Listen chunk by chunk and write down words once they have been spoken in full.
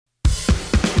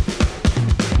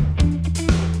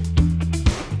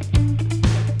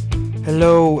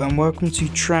Hello and welcome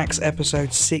to Tracks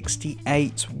episode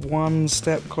 68, one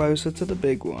step closer to the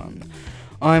big one.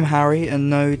 I'm Harry and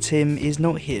no, Tim is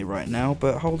not here right now,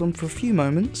 but hold on for a few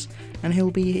moments and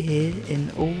he'll be here in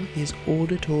all his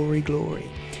auditory glory,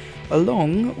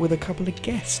 along with a couple of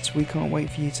guests we can't wait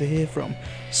for you to hear from.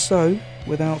 So,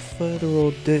 without further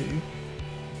ado,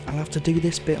 I'll have to do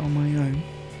this bit on my own.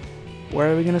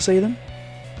 Where are we going to see them?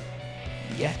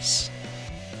 Yes,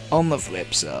 on the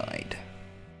flip side.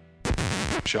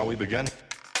 Shall we begin?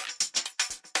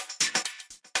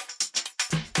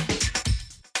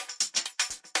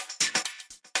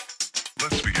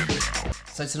 Let's begin now.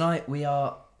 So tonight we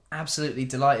are absolutely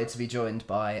delighted to be joined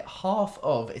by half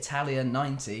of Italia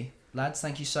 90. Lads,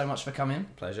 thank you so much for coming.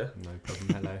 Pleasure. No problem,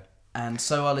 hello. And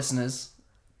so our listeners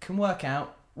can work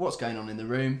out what's going on in the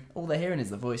room. All they're hearing is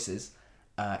the voices.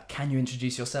 Can you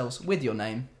introduce yourselves with your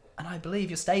name? And I believe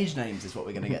your stage names is what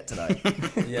we're going to get today.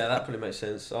 Yeah, that probably makes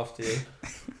sense. After you.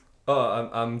 Oh,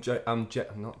 I'm Joe. I'm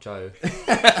not Joe.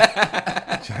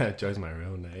 Joe's my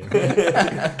real name.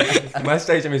 My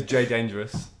stage name is Jay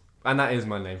Dangerous, and that is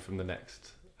my name from the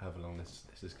next however long this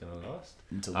is going to last.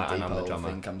 Until the And deep I'm the hole drummer.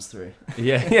 thing comes through.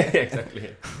 Yeah,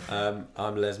 exactly.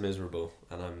 I'm Les Miserable,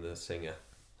 and I'm the singer.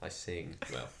 I sing.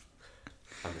 Well,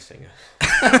 I'm the singer.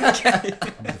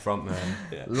 I'm the front man.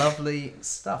 Yeah. Lovely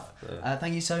stuff. Yeah.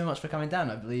 Thank you so much for coming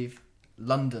down. I believe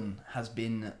London has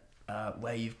been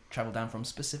where you've travelled down from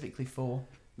specifically for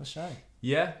the show.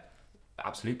 Yeah,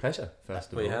 absolute pleasure.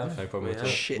 First of We all, have. no problem We at have.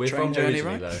 all. Shit We're train from journey,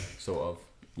 originally right? though, sort of.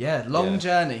 Yeah, long Yeah.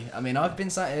 journey. I mean, I've been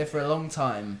sat here for a long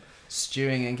time,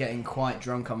 stewing and getting quite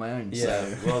drunk on my own. Yeah,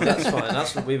 So. well, that's fine.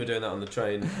 That's what we were doing that on the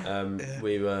train. Yeah.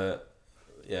 We were,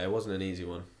 it wasn't an easy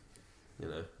one. You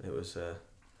know, it was a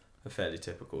fairly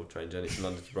typical train journey from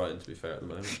London to Brighton, to be fair, at the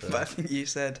moment. But I think you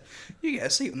said, you get a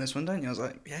seat on this one, don't you? I was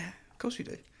like, yeah, of course we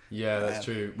do. Yeah, that's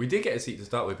true. We did get a seat to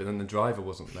start with, but then the driver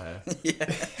wasn't there.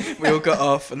 Yeah, we all got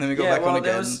off and then we got back on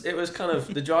again. It was kind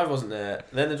of, the driver wasn't there,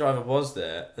 then the driver was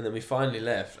there, and then we finally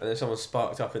left, and then someone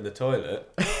sparked up in the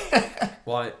toilet.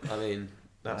 Why? I mean,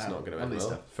 that's Wow, not going to end lovely well.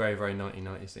 stuff. Very, very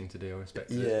 1990s thing to do. I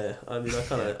respect it. Yeah, I mean,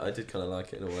 I did kind of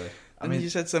like it in a way. I mean, you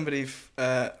said somebody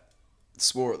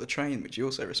swore at the train, which you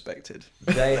also respected.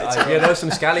 Yeah, there were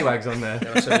some scallywags on there.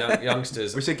 There were some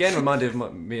youngsters. Which again reminded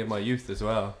me of my youth as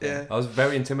well. Yeah. I was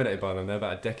very intimidated by them. They're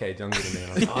about a decade younger than me.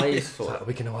 And I was like, I are thought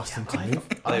we going to ask them to move?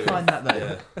 I They were- find that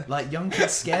though, like young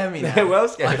kids scare me now. They're well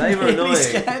scared. They were I'm really annoying.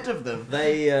 scared of them.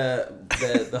 They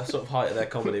the sort of height of their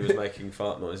comedy was making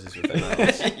fart noises with their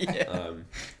mouths. Yeah.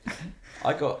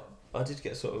 I did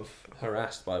get sort of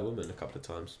harassed by a woman a couple of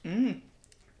times.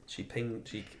 She pinged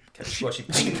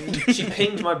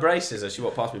my braces as she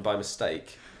walked past me by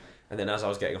mistake, and then as I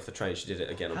was getting off the train, she did it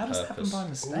again on How does that happen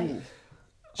purpose. by mistake?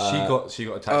 She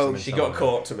got attached oh, to me. She got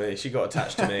caught to me. She got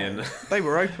attached to me, and They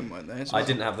were open, weren't they? as well? I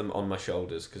didn't have them on my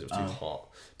shoulders because it was too Oh. hot.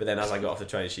 But then as I got off the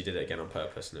train, she did it again on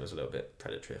purpose, and it was a little bit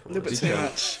predatory. If A I'm little bit honest. too you?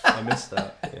 much. I missed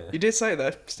that. Yeah. You did say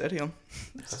though, steady on.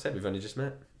 I said we've only just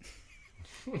met.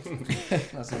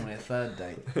 That's normally a third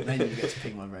date. Maybe you get to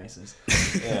ping my braces.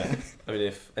 Yeah. I mean,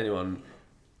 if anyone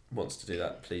wants to do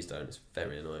that, please don't. It's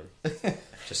very annoying. Does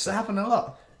Just that happen a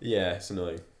lot? yeah, it's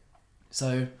annoying.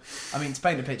 So, I mean, to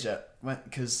paint a picture,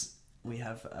 because we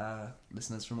have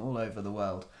listeners from all over the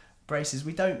world, braces,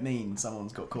 we don't mean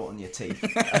someone's got caught on your teeth.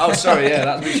 Oh, sorry.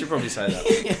 Yeah, we should probably say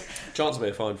that. Chance of me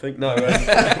a fine thing. No.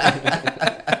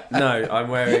 No, I'm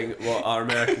wearing what our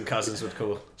American cousins would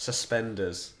call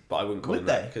suspenders, but I wouldn't call Would them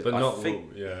that. they? 'cause But I not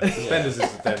think Suspenders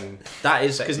is then. that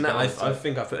is because sexy now dance, I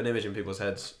think I put an image in people's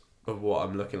heads of what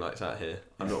I'm looking like sat here.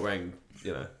 I'm not wearing,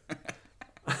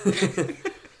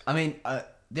 I mean,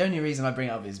 the only reason I bring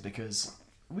it up is because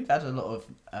we've had a lot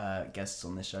of guests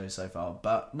on this show so far,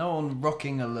 but no one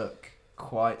rocking a look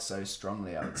quite so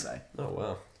strongly, I would say. Oh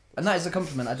wow, And that is a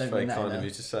compliment. I don't it's very mean that. kind in of a-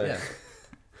 you to say. Yeah.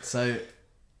 So,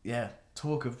 yeah,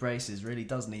 talk of braces really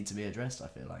does need to be addressed, I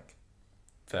feel like.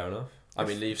 Fair enough. I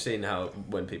mean, you've seen how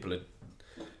when people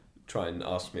try and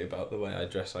ask me about the way I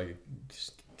dress, I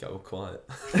just go all quiet.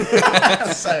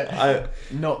 So,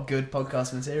 not good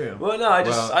podcast material. Well, no,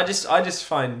 I just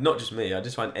find, not just me, I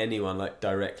just find anyone like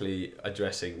directly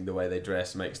addressing the way they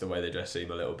dress makes the way they dress seem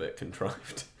a little bit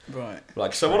contrived. Right.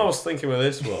 Like, so what I was thinking with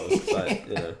this was, like,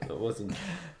 it wasn't.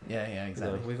 Yeah,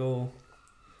 exactly. We've all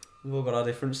got our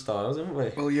different styles, haven't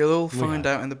we? Well, you'll all We find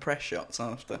have. out in the press shots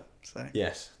after. So.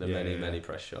 Yes, there are Yeah. many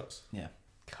press shots. Yeah.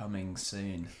 Coming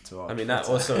soon to our I mean, that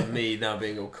Twitter. also me now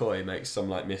being all coy makes some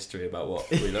like mystery about what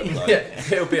we look like. Yeah,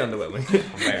 it'll be underwhelming.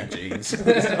 I'm wearing jeans.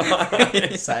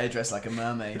 Say dressed like a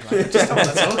mermaid. Like, I just don't want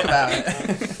to talk about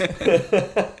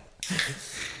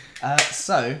it.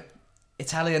 So,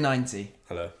 Italia 90.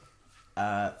 Hello.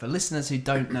 For listeners who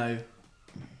don't know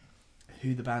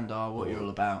who the band are, what you're all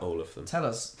about. All of them. Tell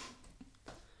us.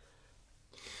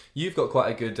 You've got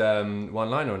quite a good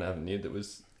one-liner on it, haven't you? That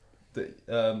was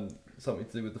something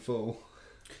to do with the Fall.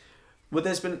 Well,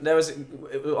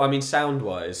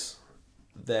 sound-wise,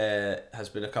 there has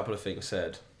been a couple of things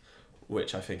said,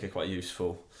 which I think are quite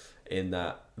useful, in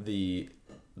that the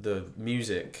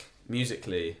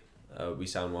musically, we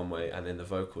sound one way, and then the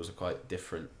vocals are quite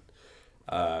different,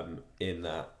 in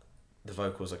that the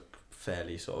vocals are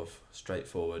fairly sort of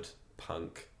straightforward,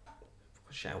 punk,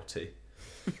 shouty,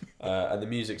 and the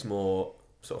music's more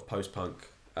sort of post-punk,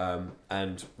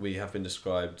 and we have been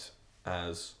described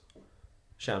as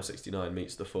Sham 69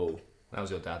 meets The Fall. That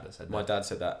was your dad that said that. My dad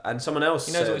said that, and someone else.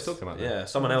 He knows what he's talking about. Yeah,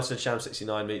 someone else said Sham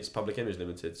 69 meets Public Image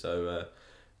Limited. So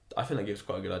I think that gives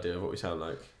quite a good idea of what we sound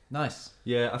like. Nice.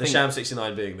 Yeah, I The think Sham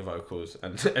 69 being the vocals,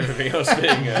 and everything else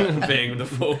being the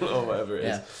Fall or whatever it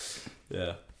is.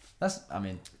 Yeah.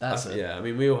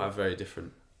 We all have very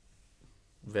different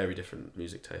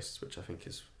music tastes, which I think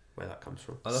is where that comes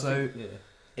from.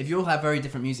 If you all have very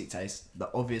different music tastes, the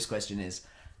obvious question is,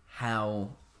 how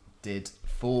did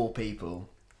 4 people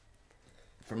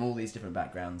from all these different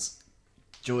backgrounds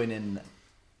join in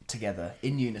together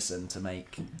in unison to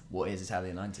make what is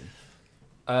Italia 90?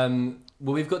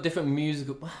 Well, we've got different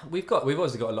musical. We've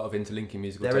obviously got a lot of interlinking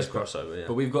musical. There is tastes, crossover, yeah.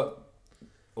 But we've got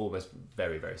almost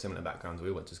very, very similar backgrounds.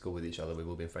 We went to school with each other. We've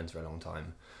all been friends for a long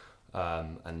time,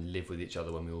 and lived with each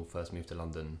other when we all first moved to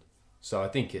London. So I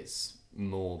think it's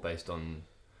more based on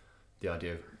the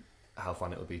idea of how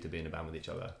fun it would be to be in a band with each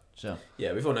other. Sure.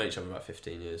 Yeah, we've all known each other about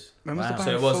 15 years. When was the band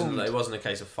So formed? it wasn't a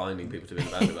case of finding people to be in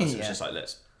a band with us. It was Yeah. just like,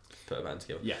 let's put a band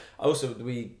together. Yeah. Also,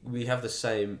 we have the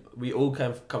same. We all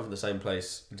come from the same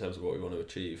place in terms of what we want to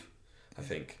achieve. I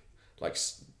think, like,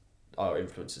 our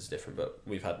influence is different, but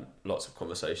we've had lots of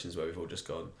conversations where we've all just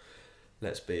gone,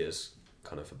 let's be as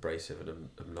kind of abrasive and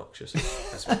obnoxious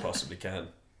as we possibly can,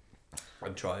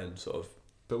 and try and sort of.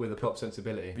 But with a pop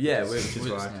sensibility. Yeah, which is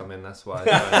with- where I come in. That's why.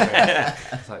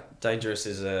 It's like Dangerous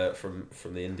is from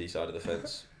the indie side of the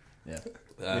fence. Yeah.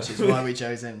 Uh, Which is why we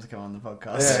chose him to come on the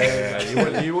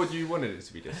podcast. you wanted it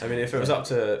to be different. I mean, if it was up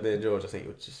to me and George, I think it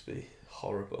would just be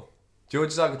horrible. George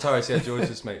is our guitarist. Yeah, George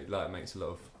just makes a lot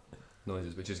of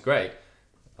noises, which is great.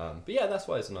 But yeah, that's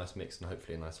why it's a nice mix and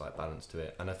hopefully a nice balance to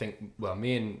it. And I think, well,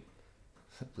 me and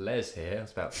Les here, I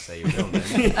was about to say your real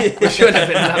name, which would have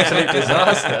been an absolute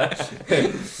disaster.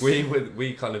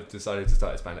 we kind of decided to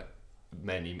start this band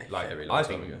Very long I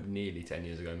time think ago. nearly 10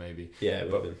 years ago maybe. Yeah,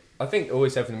 But I think I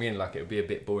always said from the beginning, it would be a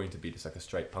bit boring to be just like a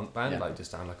straight punk band, Yeah. just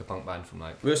sound like a punk band from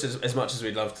we also, as much as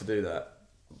we'd love to do that,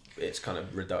 it's kind of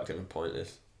reductive and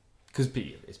pointless. because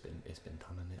it's been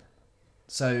done, hasn't it?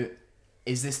 So,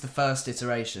 is this the first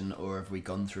iteration, or have we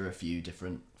gone through a few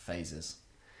different phases?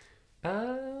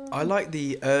 I like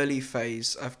the early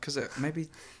phase because maybe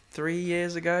 3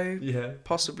 years ago, Yeah.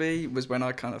 possibly, was when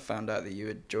I kind of found out that you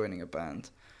were joining a band.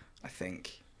 I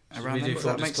think Should around we then. do Does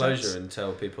full that make disclosure sense? and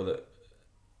tell people that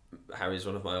Harry's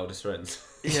one of my oldest friends?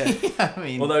 Yeah. I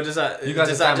mean, Although does that You guys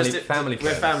does are that family- just family we're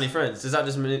friends. family friends? Does that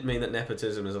just mean that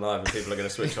nepotism is alive and people are going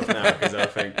to switch off now because they'll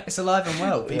think? it's alive and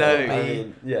well. People No. will be I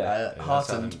mean, yeah.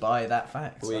 heartened that's by that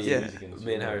fact. Yeah.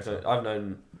 Me and Harry.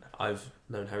 I've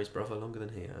known Harry's brother longer than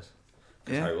he has.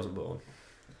 Because Yeah. Harry wasn't born.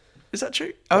 Is that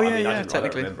true? Oh Well, yeah, I mean, yeah, I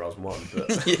technically. don't remember I was one, but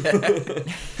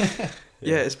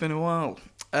Yeah, it's been a while.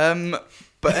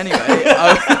 But anyway,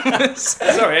 I was,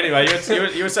 sorry. Anyway,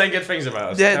 you were saying good things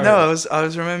about us. yeah, Carry no, on. I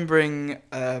was remembering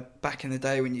back in the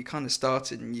day when you kind of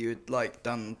started and you had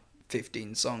done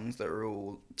 15 songs that were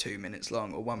all 2 minutes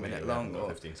long or 1 minute long. Or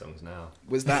 15 songs now.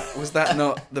 was that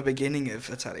not the beginning of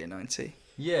Italia 90?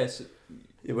 Yes,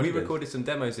 It would we have been. recorded some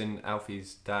demos in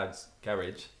Alfie's dad's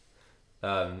garage,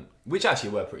 which actually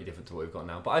were pretty different to what we've got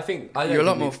now. But I think You're a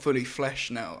lot more fully fleshed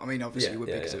now. I mean, obviously Yeah, you would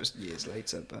yeah, because yeah. it was years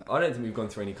later, but I don't think we've gone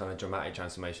through any kind of dramatic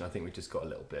transformation. I think we just got a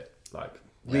little bit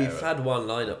We've had one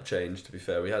lineup change. To be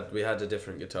fair, we had a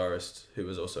different guitarist who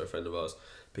was also a friend of ours,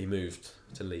 but he moved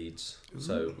to Leeds,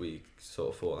 so we sort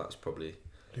of thought that was probably.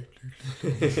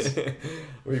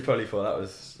 We probably thought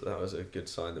that was a good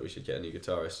sign that we should get a new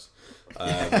guitarist.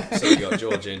 So we got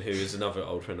George in, who is another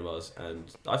old friend of ours, and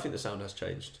I think the sound has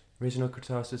changed. original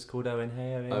guitarist was called Owen.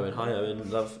 Hey Owen. Owen, hi Owen,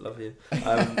 love you.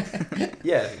 I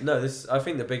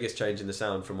think the biggest change in the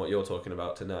sound from what you're talking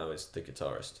about to now is the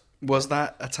guitarist. was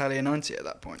that Italia 90 at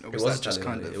that point? Or was that just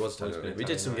kind of... It was Italian. Italian, We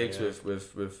did some gigs yeah.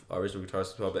 with our original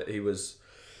guitarist as well, but he was.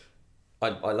 I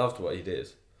loved what he did.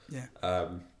 Yeah.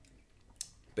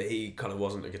 But he kind of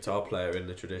wasn't a guitar player in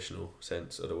the traditional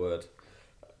sense of the word.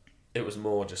 It was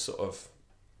more just sort of.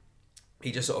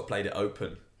 He just sort of played it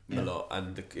open a lot,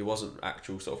 and it wasn't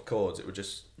actual sort of chords. It was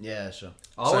just Sure.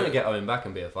 I want to get Owen back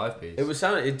and be a 5-piece.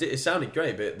 it sounded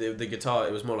great, but the guitar,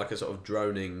 it was more like a sort of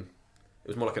droning. It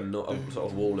was more like a sort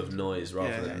of wall of noise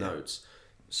rather than notes.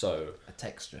 So A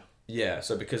texture. yeah,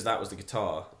 so because that was the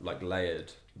guitar like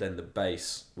layered, then the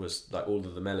bass was like all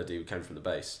of the melody came from the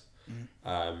bass.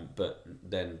 But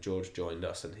then George joined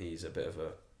us, and he's a bit of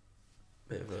a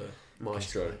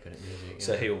maestro. Good at music,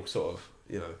 So he'll sort of,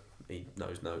 he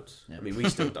knows notes. Yeah. I mean, we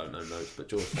still don't know notes, but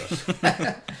George does.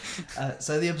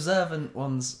 So the observant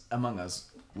ones among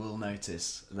us will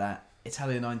notice that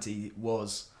Italia 90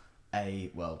 was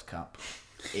a World Cup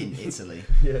in Italy.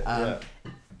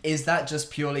 Is that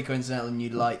just purely coincidental and you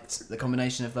liked the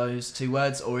combination of those two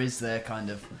words, or is there kind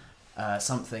of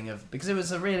something of... Because it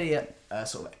was a really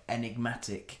sort of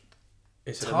enigmatic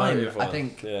It's an time, emotive I one.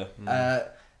 think. Yeah.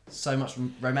 So much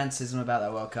romanticism about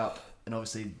that World Cup, and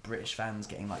obviously British fans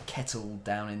getting like kettled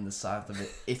down in the south of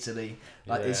Italy.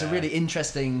 Like it's a really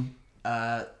interesting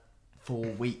 4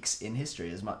 weeks in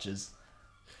history, as much as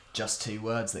just two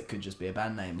words that could just be a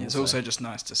band name. It's also just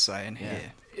nice to say and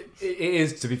hear. It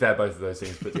is, to be fair, both of those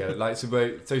things put together. Like so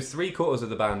 3/4 of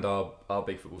the band are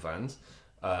big football fans.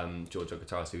 George, our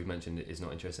guitarist, who we mentioned, is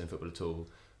not interested in football at all.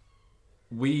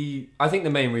 I think the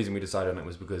main reason we decided on it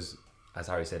was because, as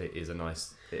Harry said, it is a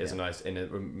nice,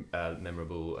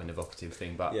 memorable and evocative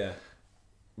thing. But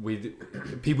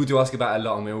people do ask about it a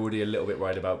lot, and we're already a little bit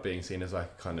worried about being seen as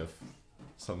like kind of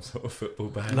some sort of football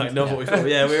band. Like not what we thought.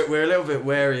 Yeah, we're a little bit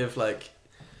wary of like.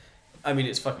 I mean,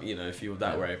 it's fucking. If you were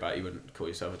that worried about it, you wouldn't call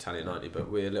yourself Italia 90. But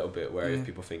we're a little bit wary of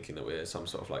people thinking that we're some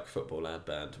sort of like football ad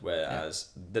band. Whereas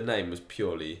the name was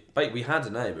purely. We had a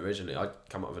name originally. I'd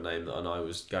come up with a name and I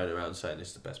was going around saying this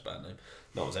is the best band name.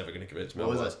 No one's ever going to convince me.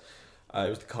 What was otherwise. It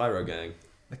was the Cairo Gang.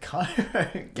 The Cairo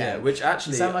Gang. Yeah, which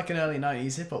actually... You sound like an early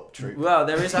 90s hip-hop troupe. Well,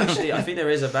 there is actually... I think there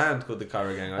is a band called the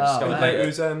Cairo Gang. I discovered man. later. It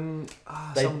was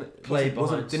They played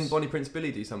behind... Didn't Bonnie Prince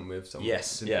Billy do something with someone?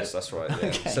 Yes, that's right. Yeah.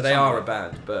 Okay. So they are a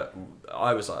band, but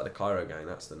I was like the Cairo Gang,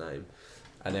 that's the name.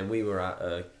 And then we were at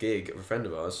a gig of a friend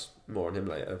of ours, more on him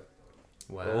later.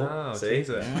 Wow, see?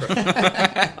 teaser.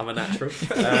 I'm a natural.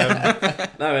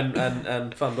 No,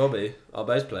 and Fun Bobby, our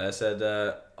bass player, said,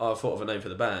 I thought of a name for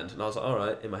the band. And I was like, all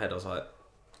right. In my head, I was like,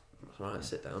 all right,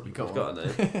 sit down. We've got a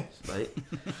name, mate.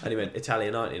 And he went,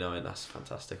 Italia 90. And I went, that's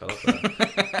fantastic. I love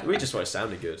that. We just thought it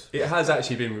sounded good. It has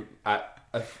actually been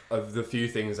of the few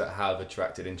things that have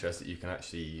attracted interest that you can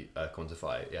actually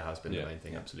quantify. It has been the main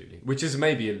thing, absolutely. Which is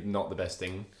maybe not the best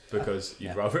thing because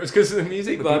you'd rather it's because of the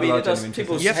music. But I mean, people it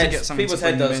does, people's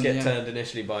head does get turned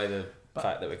initially by the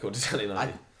fact that we're called Italia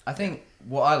 90. I think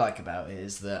what I like about it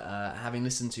is that having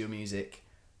listened to your music,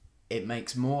 it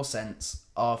makes more sense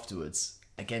afterwards.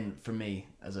 Again, for me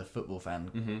as a football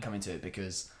fan, coming to it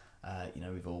because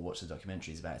we've all watched the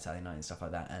documentaries about Italia 90 and stuff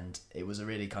like that, and it was a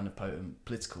really kind of potent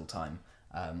political time.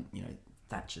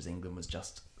 Thatcher's England was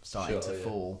just starting to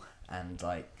fall, and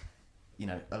a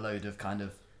load of kind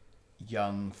of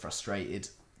young, frustrated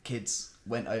kids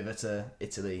went over to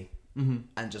Italy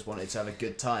and just wanted to have a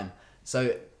good time.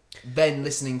 So then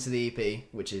listening to the EP,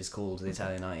 which is called the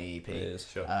Italia 90 EP, It is,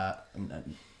 sure.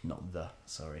 We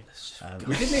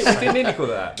didn't nearly call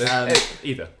it that.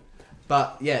 Either.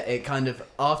 But yeah, it kind of,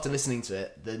 after listening to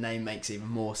it, the name makes even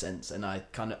more sense, and I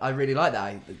really like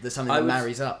that. There's something that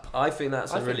marries up. I think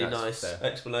that's a really that's nice fair.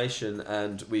 explanation,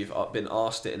 and we've been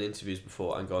asked it in interviews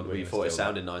before and gone, we thought it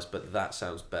sounded nice, but that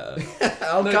sounds better.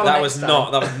 That was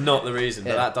not the reason,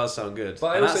 but that does sound good.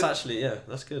 But and also, that's actually,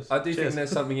 that's good. I do think there's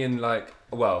something in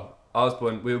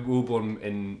we were all born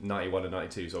in 91 and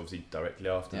 92, so obviously directly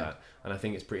after that. And I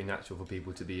think it's pretty natural for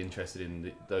people to be interested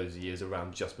in those years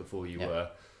around just before you were...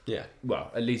 Yeah.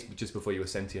 Well, at least just before you were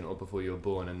sentient or before you were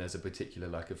born, and there's a particular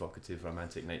evocative,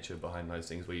 romantic nature behind those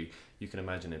things where you can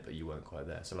imagine it, but you weren't quite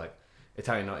there. So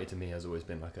Italian 90 to me has always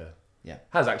been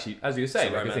has actually, as you were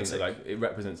saying, I think that it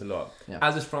represents a lot. Yeah.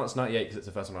 As is France 98 because it's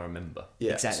the first one I remember.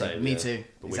 Yeah, exactly. same, Me too.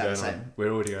 But exactly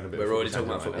we're already on a bit. We're already talking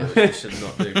about football, right which we should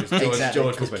not do because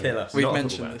George would kill us. We've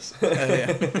mentioned this.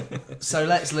 So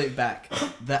let's look back.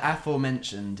 The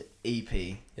aforementioned EP.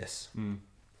 Yes.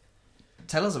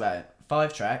 Tell us about it.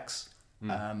 5 tracks.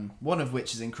 One of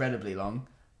which is incredibly long.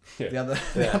 Yeah.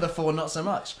 The other 4 not so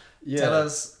much. Yeah. Tell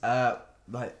us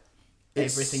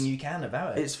everything you can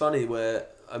about it. It's funny where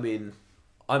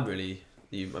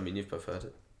you've both heard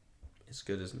it. It's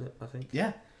good, isn't it? I think.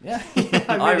 Yeah.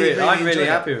 I'm really enjoy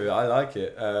happy with it. I like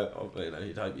it.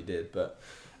 You'd hope you did, but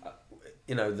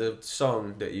the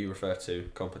song that you refer to,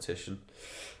 Competition,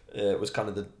 was kind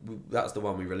of that's the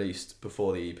one we released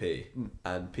before the EP,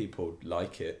 and people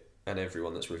like it. And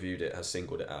everyone that's reviewed it has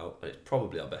singled it out. And it's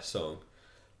probably our best song.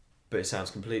 but it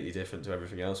sounds completely different to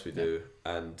everything else we do,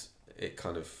 and it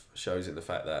kind of shows in the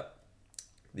fact that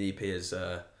the EP is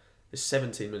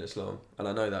 17 minutes long, and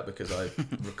I know that because I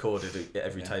recorded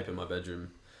every tape in my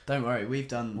bedroom. Don't worry, we've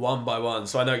done one by one,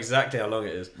 so I know exactly how long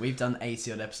it is. We've done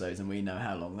 80 odd episodes, and we know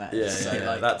how long that Yeah, is.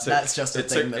 yeah. That's just a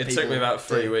thing that it people took me about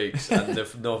 3 do. weeks, and the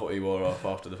novelty wore off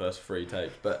after the first 3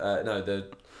 tapes. But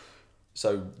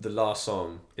so the last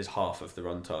song is half of the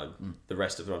runtime. The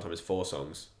rest of the runtime is 4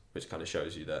 songs, which kind of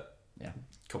shows you that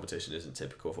competition isn't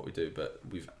typical of what we do. But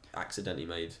we've accidentally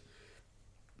made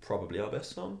probably our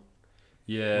best song.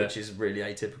 Yeah, which is really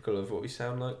atypical of what we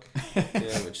sound like.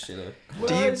 Which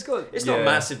well, it's not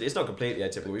massive. It's not completely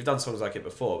atypical. We've done songs like it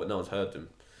before, but no one's heard them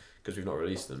because we've not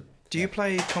released them. Do you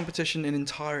play competition in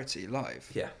entirety live?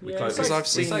 Yeah, because I've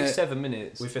seen it's like it. 7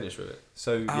 minutes. We finish with it.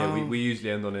 So we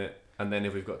usually end on it, and then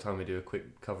if we've got time, we do a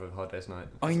quick cover of Hard Day's Night.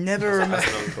 I never remember.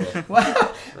 That's an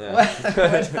encore.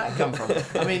 Where did that come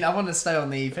from? I mean, I want to stay on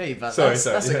the EP, but that's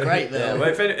a great little... Well,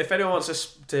 if anyone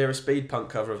wants to hear a speed punk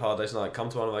cover of Hard Day's Night, come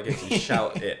to one of our gigs and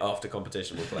shout it after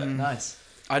competition. We'll play it. Nice.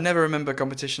 I never remember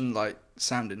competition like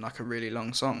sounding like a really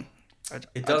long song.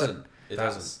 It doesn't. It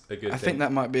That's doesn't. a good thing. I think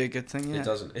that might be a good thing. Yeah. It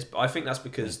doesn't. I think that's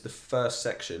because the first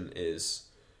section is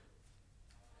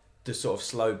the sort of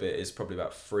slow bit is probably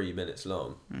about 3 minutes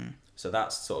long. So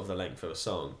that's sort of the length of a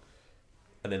song,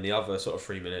 and then the other sort of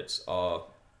 3 minutes are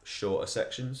shorter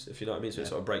sections, if you know what I mean. So it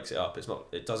sort of breaks it up.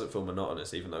 It doesn't feel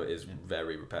monotonous, even though it is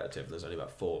very repetitive. There's only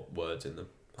about 4 words in the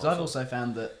So I've also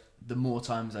found that the more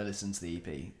times I listen to the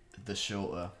EP, the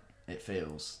shorter it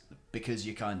feels, because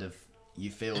you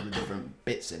feel the different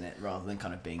bits in it rather than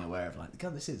kind of being aware of like,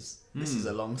 God, this is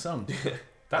a long song.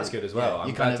 That's good as well.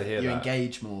 I'm glad to hear that. You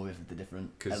engage more with the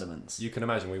different 'Cause elements. You can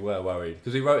imagine we were worried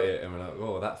because we wrote it and we're like,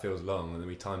 oh, that feels long, and then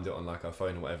we timed it on like our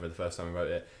phone or whatever the first time we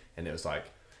wrote it, and it was like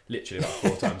literally about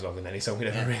 4 times longer than any song we'd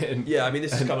ever written. Yeah, I mean,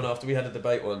 this is coming after we had a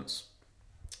debate once.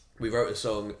 We wrote a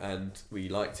song and we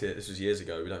liked it. This was years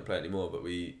ago. We don't play it anymore, but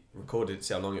we recorded it to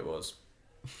see how long it was.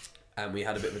 And we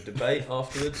had a bit of a debate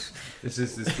afterwards. This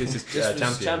is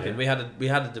Champion. Yeah. We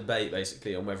had a debate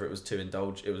basically on whether it was too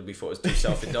indulgent. We thought it was too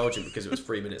self-indulgent because it was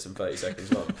 3 minutes and 30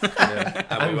 seconds long.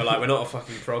 And we were like, we're not a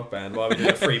fucking prog band. Why are we doing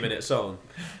a 3-minute song?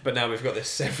 But now we've got this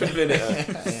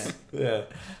 7-minute. Yeah.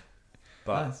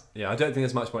 But Nice. I don't think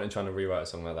there's much point in trying to rewrite a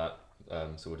song like that.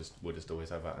 So we'll just always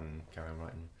have that and carry on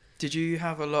writing. Did you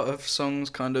have a lot of songs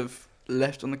kind of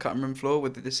left on the cutting room floor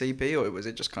with this EP, or was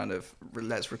it just kind of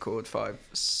let's record 5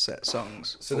 set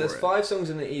songs? So there's 5 songs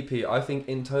in the EP. I think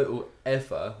in total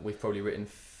ever we've probably written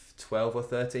 12 or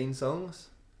 13 songs.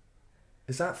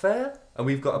 Is that fair? And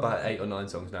we've got about 8 or 9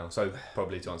 songs now. So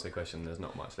probably to answer the question, there's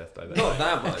not much left over. Not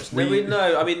that much.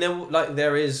 I mean,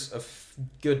 there is a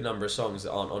good number of songs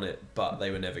that aren't on it, but they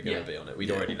were never going to be on it.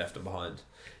 We'd already left them behind.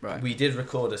 Right. We did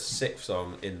record a 6th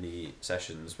song in the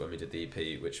sessions when we did the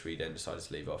EP, which we then decided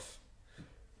to leave off.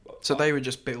 So they were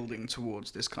just building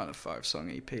towards this kind of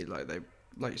 5-song EP, like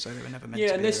you say, they were never meant to be.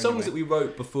 Yeah, and there's there songs anyway. that we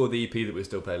wrote before the EP that we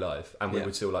still play live, and we Yeah.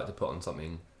 would still like to put on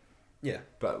something. Yeah,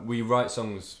 But we write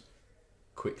songs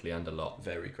quickly and a lot.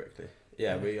 very quickly.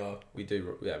 Yeah, we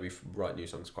write new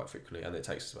songs quite frequently, and it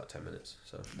takes us about 10 minutes.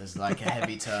 So There's like a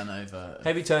heavy turnover.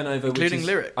 Heavy turnover, Including which is,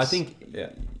 lyrics? I think. yeah,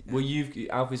 Well,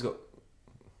 Alfie's got.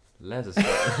 Les has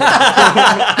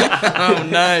Oh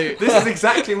no! This is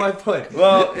exactly my point.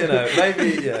 well,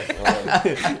 maybe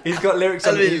yeah. He's got lyrics.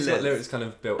 I mean, He's got Les. lyrics kind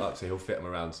of built up, so he'll fit them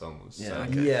around songs. Yeah. So.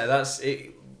 Okay. Yeah, that's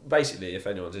it. Basically, if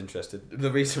anyone's interested,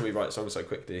 the reason we write songs so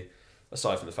quickly,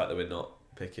 aside from the fact that we're not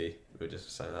picky, we're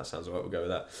just saying that sounds alright, we'll go with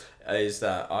that, is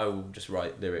that I will just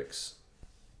write lyrics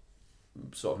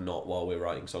sort of not while we're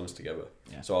writing songs together.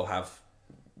 Yeah. So I'll have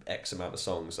X amount of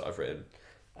songs that I've written,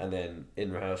 and then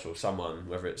in rehearsal, someone,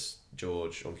 whether it's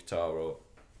George on guitar or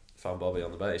if I'm Bobby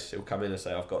on the bass, he'll come in and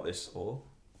say, I've got this, or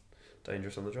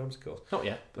Dangerous on the drums, of course. Not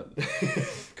yet, but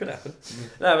Could happen.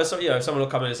 No, but someone will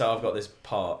come in and say, I've got this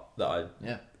part that I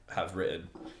have written,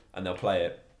 and they'll play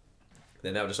it.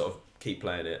 Then they'll just sort of keep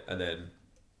playing it, and then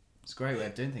It's a great way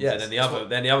of doing things. yeah, then the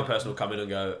other person will come in and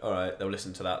go, all right. They'll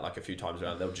listen to that like a few times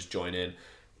around. They'll just join in.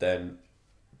 Then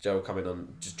Joe will come in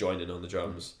on just join in on the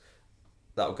drums.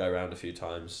 That'll go around a few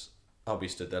times. I'll be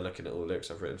stood there looking at all the lyrics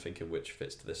I've written, thinking which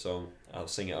fits to this song. I'll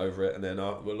sing it over it, and then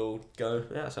we'll all go,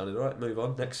 yeah, that sounded right. Move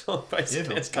on, next song.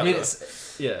 Basically, it's I mean, kind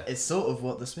of it's sort of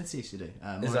what the Smiths used to do.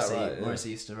 Is that right? Yeah. Morrissey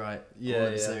used to write Yeah, all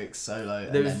of his yeah. lyrics solo,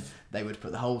 and There then was- they would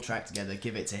put the whole track together,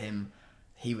 give it to him.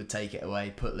 He would take it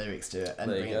away, put lyrics to it,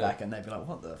 and There you bring it go. back, and they'd be like,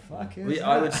 "What the fuck is that?"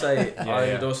 I would say I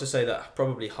yeah. would also say that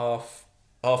probably half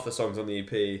the songs on the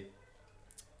EP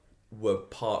were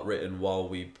part written while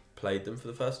we played them for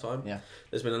the first time. Yeah.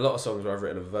 There's been a lot of songs where I've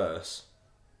written a verse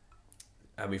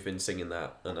and we've been singing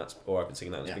that, and I've been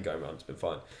singing that, and it's been going around, it's been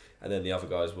fine. And then the other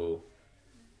guys will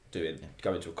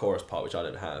go into a chorus part, which I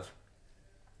don't have.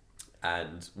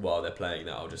 And while they're playing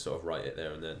that, I'll just sort of write it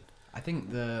there and then. I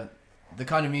think the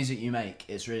kind of music you make,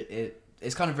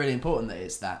 it's kind of really important that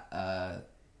it's that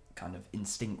kind of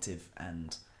instinctive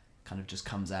and kind of just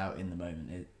comes out in the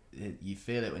moment. You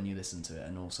feel it when you listen to it,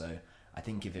 and also I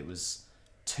think if it was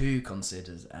too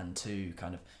considered and too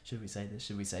kind of should we say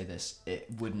this, it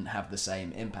wouldn't have the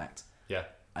same impact. Yeah.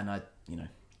 And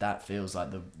that feels like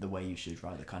the way you should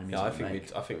write the kind of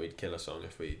music. I think we'd kill a song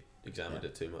if we examined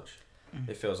it too much.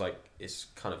 It feels like it's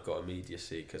kind of got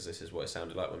immediacy because this is what it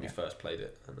sounded like when we first played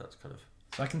it, and that's kind of.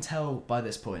 So I can tell by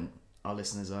this point, our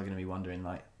listeners are going to be wondering,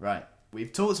 like, right,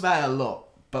 we've talked about it a lot,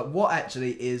 but what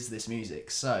actually is this music?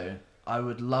 So I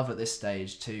would love at this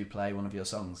stage to play one of your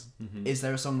songs. Mm-hmm. Is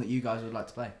there a song that you guys would like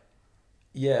to play?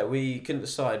 Yeah, we couldn't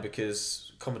decide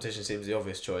because Competition seems the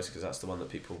obvious choice because that's the one that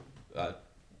people are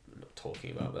not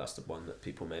talking about, but that's the one that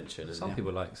people mention. And some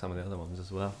people like some of the other ones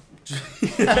as well.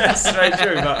 That's very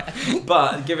true,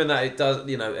 but given that it does,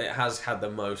 it has had the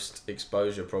most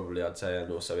exposure probably, I'd say,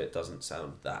 and also it doesn't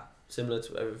sound that similar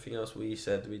to everything else we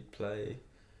said we'd play.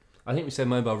 I think we said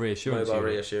Mobile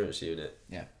Reassurance Unit.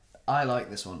 Yeah, I like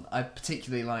this one. I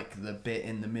particularly like the bit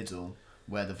in the middle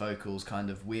where the vocals kind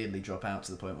of weirdly drop out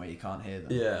to the point where you can't hear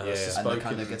them. Yeah. And the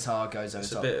kind of guitar goes over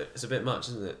top. It's a bit much,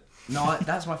 isn't it? No,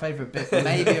 that's my favourite bit,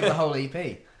 maybe of the whole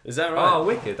EP. Is that right? Oh,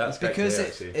 wicked! That's great because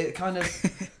to hear, it kind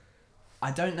of.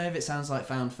 I don't know if it sounds like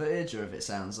found footage or if it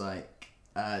sounds like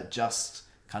just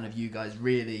kind of you guys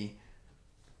really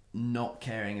not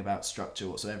caring about structure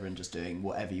whatsoever and just doing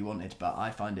whatever you wanted. But I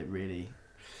find it really,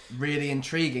 really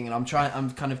intriguing, and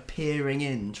I'm kind of peering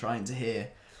in, trying to hear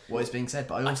what is being said.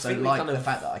 But I also like the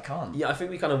fact that I can't. Yeah, I think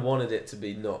we kind of wanted it to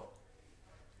be not.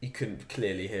 You couldn't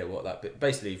clearly hear what that bit.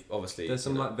 Basically, obviously, there's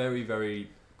some like very, very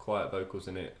quiet vocals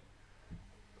in it.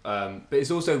 But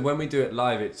it's also when we do it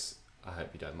live, it's. I hope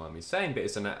you don't mind me saying, but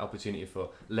it's an opportunity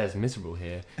for Les Miserable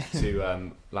here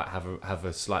to like have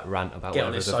a slight rant about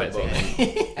whatever's affecting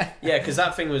him. Yeah, because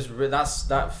that thing was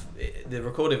the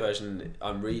recorded version.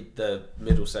 I read the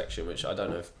middle section, which I don't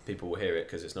know if people will hear it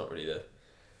because it's not really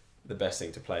the best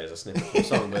thing to play as a snippet from a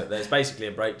song. But there's basically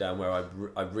a breakdown where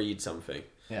I read something.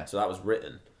 Yeah. So that was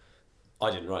written. I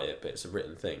didn't write it, but it's a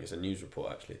written thing. It's a news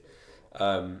report actually.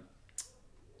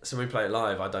 So when we play it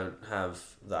live, I don't have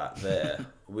that there.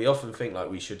 We often think like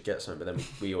we should get something, but then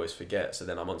we always forget. So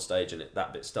then I'm on stage and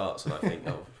that bit starts, and I think,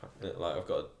 like I've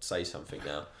got to say something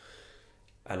now,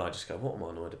 and I just go, "What am I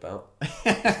annoyed about?"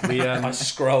 I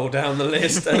scroll down the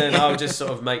list, and then I'll just sort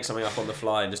of make something up on the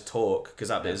fly and just talk because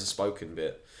that bit is a spoken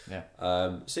bit. Yeah.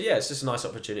 So yeah, it's just a nice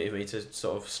opportunity for me to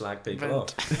sort of slag people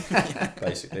off,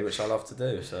 basically, which I love to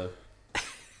do. So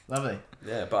lovely.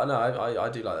 Yeah, but no, I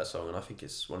do like that song, and I think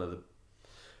it's one of the.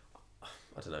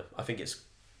 I don't know. I think it's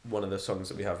one of the songs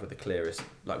that we have with the clearest,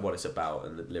 like what it's about,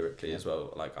 and lyrically as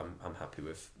well. Like I'm happy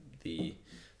with the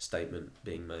statement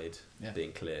being made,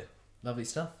 being clear. Lovely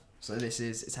stuff. So this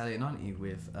is Italia 90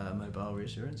 with Mobile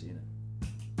Reassurance Unit.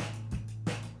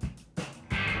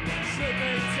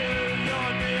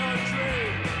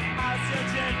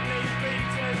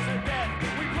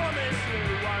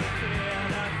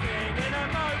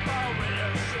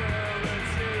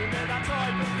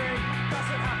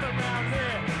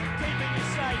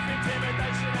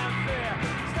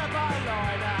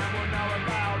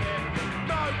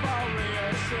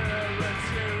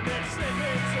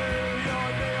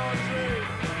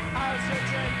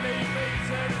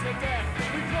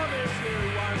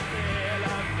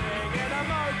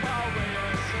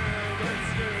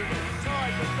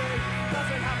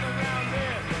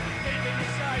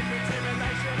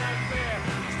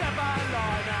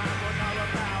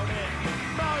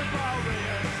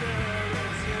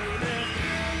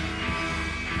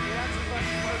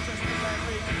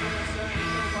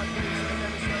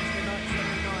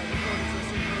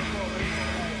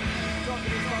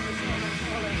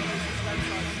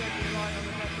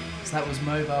 That was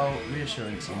Mobile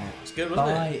Reassurance Unit. It's good,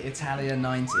 wasn't by it? Italia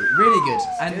 90. Really good.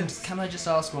 And good. Can I just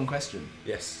ask one question?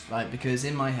 Yes. Like, because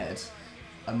in my head,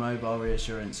 a Mobile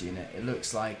Reassurance Unit, it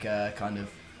looks like a kind of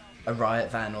a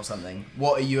riot van or something.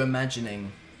 What are you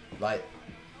imagining? Like,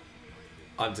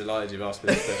 I'm delighted you've asked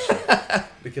me this question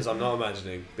because I'm not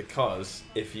imagining. Because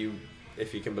if you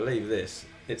can believe this,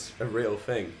 it's a real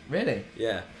thing. Really?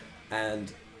 Yeah,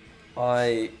 and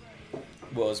I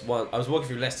was walking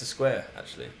through Leicester Square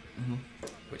actually,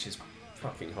 which is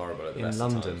fucking horrible at the best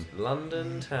of times.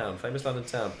 London town, famous London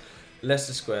town,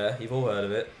 Leicester Square. You've all heard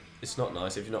of it. It's not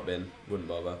nice. If you've not been, wouldn't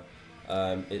bother.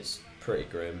 It's pretty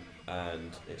grim,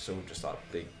 and it's all just like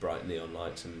big bright neon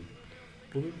lights and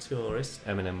Blue tourist.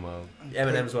 Eminem World.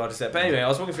 Eminem's wildest step. But anyway, I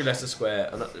was walking through Leicester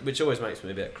Square, which always makes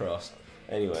me a bit cross.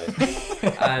 Anyway,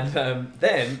 and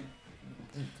then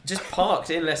just parked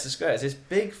in Leicester Square is this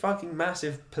big fucking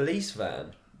massive police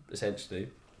van, essentially,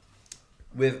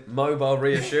 with mobile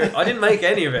reassurance. I didn't make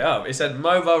any of it up. It said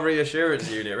mobile reassurance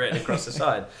unit written across the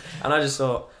side, and I just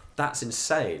thought that's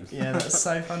insane. Yeah, that's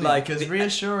so funny. Like, because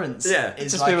reassurance, yeah,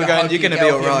 is just like people a going, hug "You're you gonna get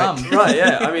be off your alright." mum. Right?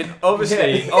 Yeah. I mean,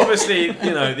 obviously,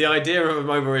 you know, the idea of a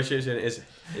mobile reassurance unit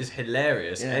is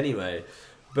hilarious. Yeah. Anyway,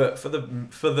 but for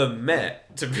the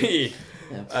Met to be.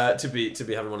 Yeah. To be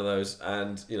having one of those,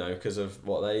 and you know, because of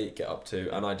what they get up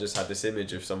to, and I just had this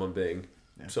image of someone being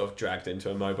sort of dragged into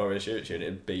a mobile reassurance unit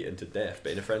and beaten to death,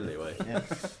 but in a friendly way. Yeah,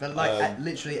 but like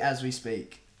literally as we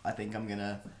speak, I think I'm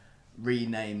gonna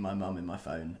rename my mum in my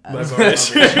phone. Mobile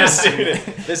reassurance unit.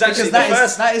 There's actually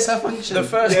Because that is her function. the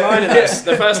first line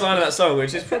of that song,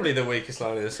 which is probably the weakest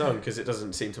line of the song because it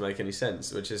doesn't seem to make any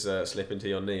sense, which is "Slip into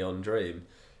your neon dream."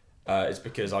 It's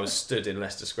because I was stood in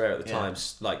Leicester Square at the time,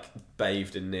 like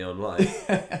bathed in neon light,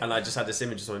 and I just had this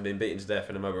image of someone being beaten to death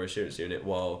in a mobile reassurance unit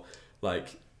while,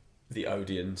 like, the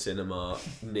Odeon cinema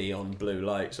neon blue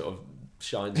light sort of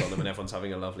shines on them and everyone's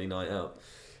having a lovely night out.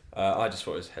 I just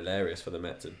thought it was hilarious for the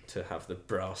Met to have the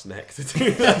brass neck to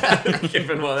do that,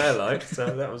 given what they're like. So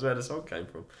that was where the song came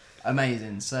from.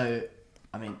 Amazing. So,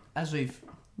 I mean, as we've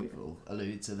all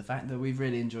alluded to the fact that we've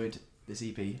really enjoyed this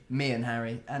EP, me and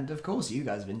Harry, and of course you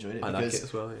guys have enjoyed it. I Because like it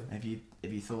as well. Yeah.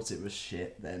 if you thought it was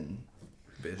shit, then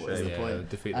Bit of what is shame. the point?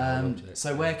 Defeat the whole object.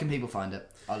 So where can people find it?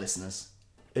 Our listeners.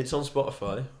 It's on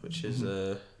Spotify, which is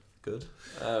good.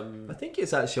 I think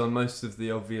it's actually on most of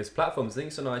the obvious platforms. I think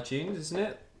it's on iTunes, isn't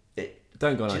it?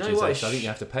 Don't go on Do you know iTunes. what? Actually. I think you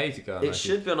have to pay to go on It iTunes.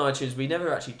 should be on iTunes. We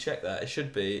never actually checked that. It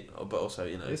should be, but also,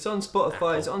 you know. It's on Spotify. Apple.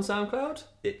 Is it on SoundCloud?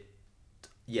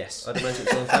 Yes. I'd imagine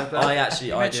it's on SoundCloud.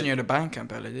 You mentioned you had a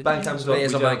Bandcamp earlier, didn't Bandcamp you? as well. It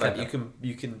is We on do have Bandcamp.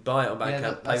 You can buy it on Bandcamp.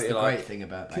 Yeah, pay that's it the like great thing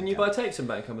about Bandcamp. Can you buy tapes on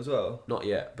Bandcamp as well? not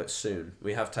yet, but soon.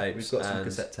 We have tapes. We've got some and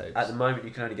cassette tapes. At the moment,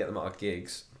 you can only get them at our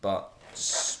gigs, but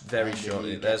very And shortly.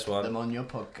 you get There's one. them on your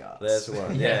podcast. There's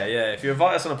one. Yeah. If you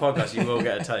invite us on a podcast, you will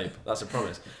get a tape. That's a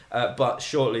promise. But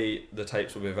shortly, the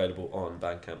tapes will be available on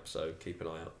Bandcamp, so keep an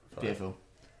eye out for that. Beautiful.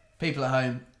 People at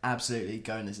home, absolutely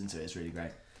go and listen to it. It's really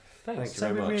great. Thank you So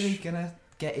very we're much. really gonna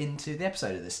get into the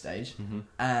episode at this stage,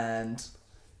 and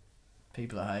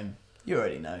people at home, you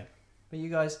already know, but you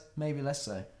guys maybe less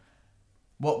so.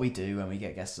 What we do when we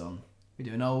get guests on, we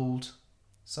do an old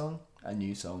song, a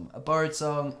new song, a borrowed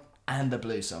song, and a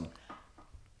blue song.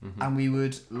 And we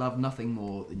would love nothing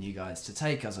more than you guys to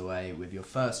take us away with your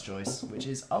first choice, which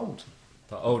is old.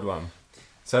 The old one.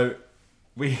 So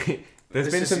there's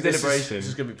This been is- some this is- deliberation, This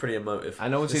is going to be pretty emotive.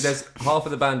 and obviously there's half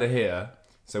of the band are here.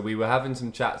 So we were having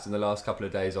some chats in the last couple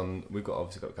of days on. We've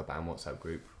obviously got a band WhatsApp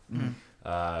group.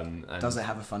 And Does it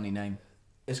have a funny name?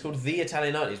 It's called The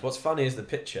Italian 90s. What's funny is the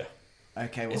picture.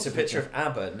 Okay, It's a picture of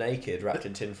ABBA naked, wrapped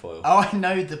in tinfoil. Oh, I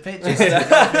know the picture.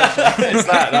 It's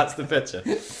that's the picture.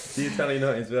 The Italian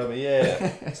 90s,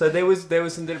 yeah. So there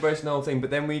was some deliberation in the whole thing, but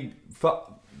then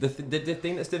the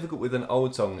thing that's difficult with an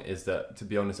old song is that, to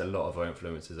be honest, a lot of our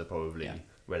influences are probably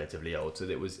relatively old. So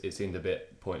it seemed a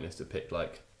bit pointless to pick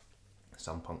like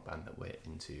some punk band that we're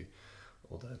into,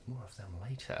 although more of them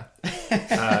later.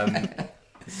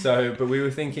 But we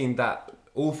were thinking that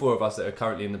all four of us that are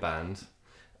currently in the band,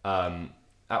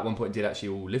 at one point did actually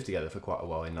all live together for quite a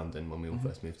while in London when we all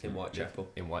first moved In Whitechapel.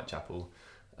 In Whitechapel,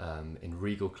 in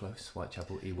Regal Close,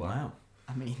 Whitechapel, EY. Wow.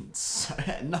 I mean, so,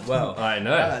 nothing. Well, I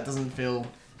know. That doesn't feel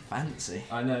fancy.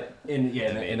 I know.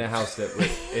 In a house that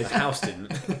is the house didn't.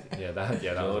 that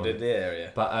Nor was did the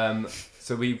area. But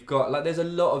so we've got like there's a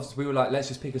lot of we were like let's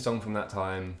just pick a song from that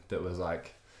time that was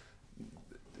like.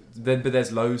 But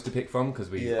there's loads to pick from because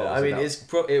we. Yeah, I mean,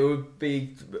 it would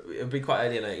be quite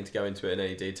alienating to go into it in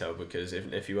any detail because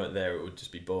if you weren't there, it would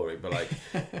just be boring. But like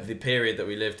the period that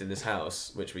we lived in this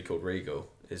house, which we called Regal,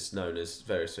 is known as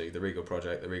variously the Regal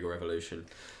Project, the Regal Revolution,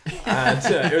 and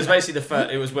it was basically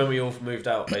it was when we all moved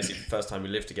out. Basically, the first time we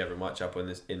lived together in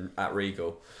Whitechapel at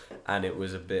Regal, and it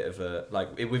was a bit of a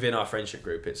within our friendship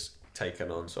group, it's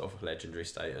taken on sort of legendary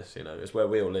status. You know, it's where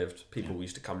we all lived. People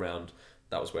used to come round.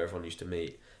 That was where everyone used to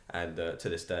meet. And to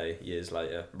this day, years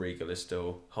later, Regal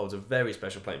still holds a very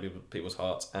special place in people's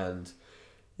hearts. And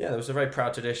yeah, there was a very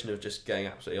proud tradition of just getting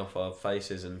absolutely off our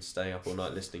faces and staying up all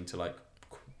night listening to like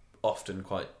often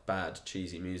quite bad,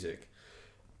 cheesy music.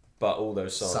 But all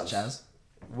those songs, Such as?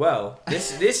 Well,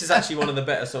 this is actually one of the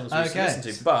better songs we used to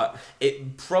listen to. But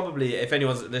it probably, if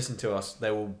anyone's listened to us,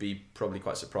 they will be probably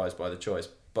quite surprised by the choice.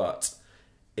 But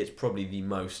it's probably the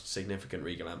most significant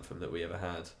Regal anthem that we ever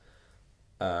had.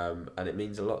 and it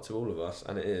means a lot to all of us,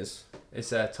 and it is.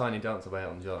 It's a Tiny Dancer by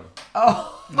Elton John,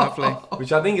 Oh, Lovely.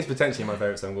 which I think is potentially my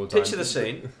favourite song of all time. Picture the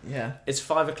scene. yeah. It's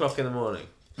 5 o'clock in the morning.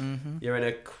 Mm-hmm. You're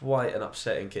in quite an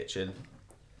upsetting kitchen.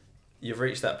 You've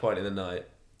reached that point in the night.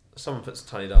 Someone puts a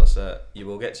Tiny Dancer. You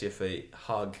will get to your feet,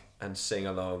 hug, and sing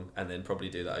along, and then probably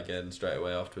do that again straight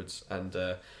away afterwards. And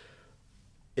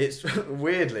it's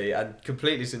weirdly and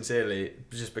completely sincerely,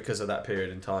 just because of that period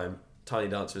in time, Tiny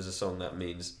Dancer is a song that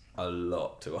means a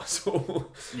lot to us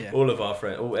all. Yeah. All of our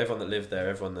friends, everyone that lived there,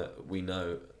 everyone that we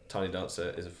know, Tiny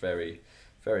Dancer is a very,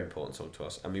 very important song to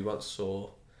us. And we once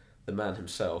saw the man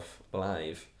himself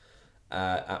live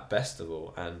at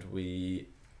Festival, and we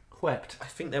Wept. I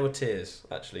think there were tears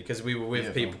actually, because we were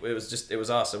with people. It was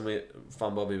us, and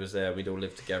Fun Bobby was there. We'd all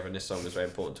lived together, and this song was very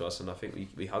important to us. And I think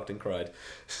we hugged and cried.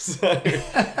 So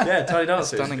yeah, Tiny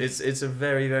Dancer. It's a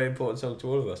very, very important song to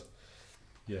all of us.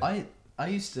 Yeah. I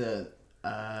used to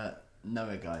know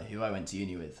a guy who I went to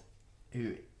uni with,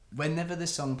 who whenever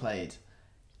this song played,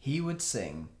 he would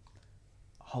sing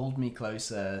 "Hold Me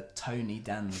Closer," Tony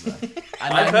Danza.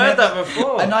 And I've heard that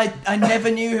before. And I never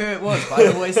knew who it was, but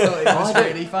I always thought it was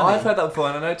really funny. I've heard that before,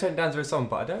 and I know Tony Danza is a song,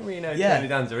 but I don't really know who Tony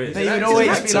Danza is. But he would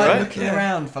always be like looking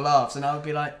around for laughs, and I would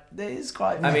be like, "It is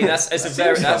quite." I mean, that's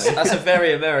a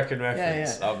very American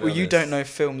reference. Yeah. Well, you don't know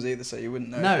films either, so you wouldn't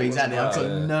know. No, exactly. I've got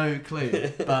Yeah. no clue.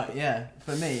 But yeah,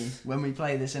 for me, when we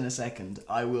play this in a second,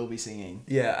 I will be singing.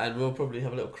 Yeah, and we'll probably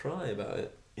have a little cry about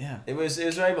it. Yeah. It was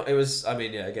very much. It was. I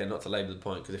mean, yeah. Again, not to labour the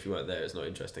point, because if you weren't there, it's not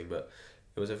interesting. But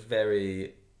it was a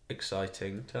very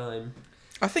exciting time.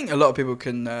 I think a lot of people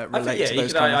can relate to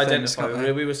those kind of things. identify. Can't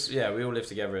they? We all lived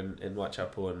together in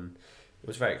Whitechapel, and it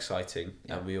was very exciting,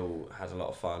 and we all had a lot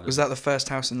of fun. Was that the first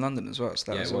house in London as well?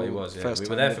 So that was it all was. Yeah. First We were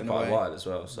time there for living quite a away. while as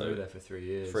well. So we were there for 3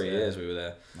 years. 3 years we were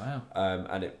there. Wow.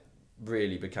 And it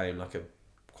really became like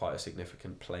quite a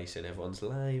significant place in everyone's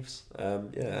lives.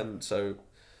 And so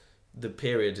the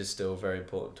period is still very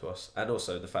important to us, and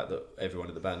also the fact that everyone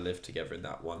in the band lived together in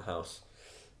that one house.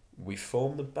 We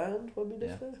formed the band when we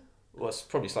lived there. Well, it's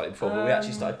probably slightly before, but we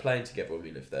actually started playing together when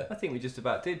we lived there. I think we just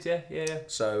about did, yeah.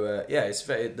 So it's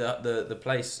very the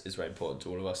place is very important to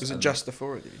all of us. Was it and- just the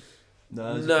four of you?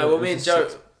 No, No, well, me and Joe,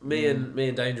 me and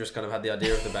Dangerous kind of had the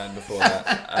idea of the band before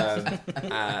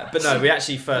that. But no, we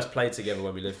actually first played together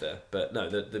when we lived there. But no,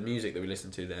 the music that we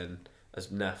listened to then, as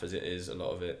naff as it is, a lot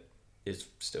of it is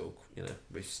still,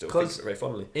 we still think of it very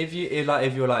fondly. If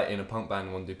you're like in a punk band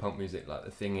and want to do punk music, like the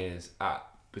thing is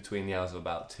between the hours of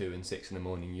about 2 and 6 in the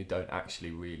morning, you don't actually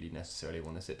really necessarily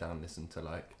want to sit down and listen to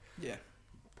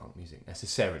punk music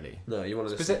necessarily. No, you want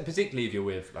to listen. Particularly if you're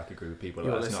with like a group of people, You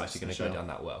like, wanna it's not listen actually going to go down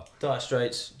that well. Dire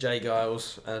Straits, Jay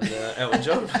Giles, and Elton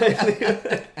John.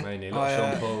 Mainly a lot of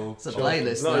Sean Paul. It's a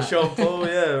playlist. A lot of Sean Paul,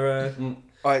 yeah.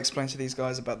 I explained to these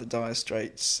guys about the Dire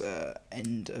Straits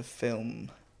end of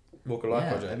film. Walk of Life Yeah.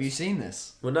 project. Have you seen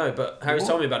this? Well, no, but Harry's What?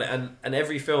 told me about it, and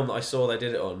every film that I saw they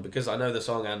did it on, because I know the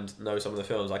song and know some of the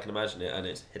films, I can imagine it, and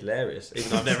it's hilarious, even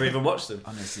though I've never even watched them.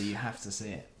 Honestly, you have to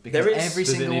see it because There is- every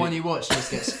does it single need- one you watch just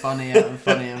gets funnier and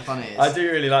funnier and funnier. I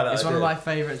do really like that. It's one of idea. my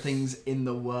favourite things in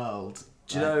the world.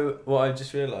 Do you know what I've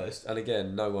just realised? And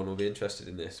again, no one will be interested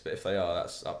in this, but if they are,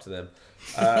 that's up to them.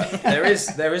 There is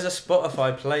a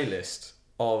Spotify playlist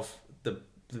of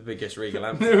the biggest Regal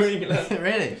anthems.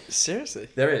 Really? Seriously?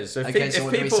 There is. So Okay, so if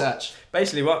what do we people search?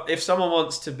 basically if someone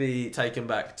wants to be taken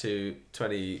back to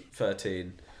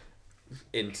 2013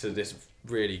 into this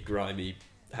really grimy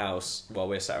house while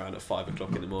we're sat around at 5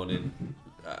 o'clock in the morning,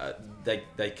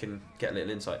 they can get a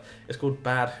little insight. It's called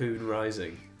Bad Hoon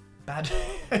Rising. Bad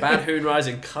Hoon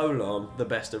Rising : the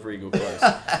best of Regal Close.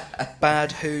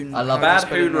 Bad Hoon. I love how are you Bad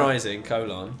spelling Hoon that? Rising :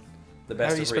 the best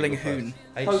How are you of spelling Regal Hoon?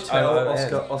 Close. Hotel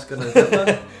Hoon. Oscar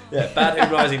November. Yeah, Bad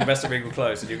Hoon Rising, the best of Regal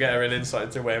Close, and you get a real insight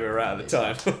into where we were at the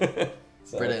time.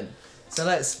 So, Brilliant. So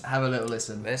let's have a little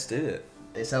listen. Let's do it.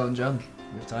 It's Elton John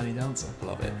with Tiny Dancer.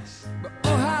 Love it.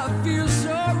 Oh, how it feels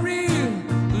so real,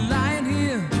 lying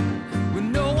here with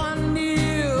no one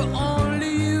near,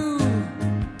 only you.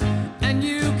 And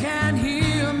you can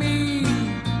hear me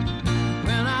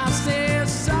when I say it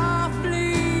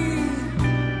softly,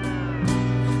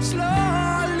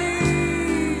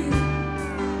 slowly.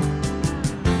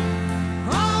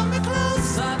 Hold me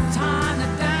closer, tiny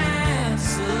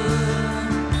dancer.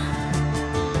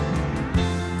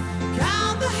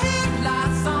 Count the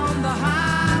headlights on the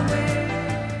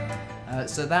highway.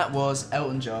 So that was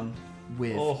Elton John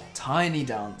with Oh. Tiny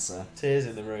Dancer. Tears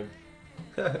in the room.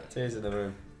 Tears in the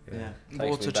room. Yeah. Takes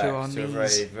Water me to back our to a knees.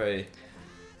 very, very,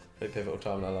 very pivotal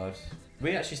time in our lives.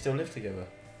 We actually still live together,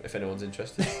 if anyone's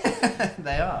interested.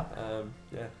 They are.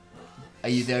 Yeah. Are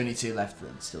you the only two left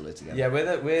that still live together? Yeah, we're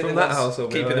From the that ones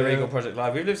household, keeping we the are, Regal yeah. project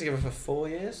live. We've lived together for 4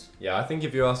 years. Yeah, I think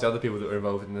if you ask the other people that were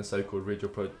involved in the so-called Regal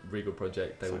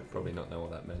project, they would probably not know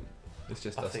what that meant. It's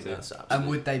just I us think two. that's And absolutely.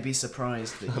 would they be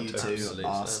surprised that you two Absolute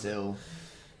are same. still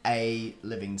A,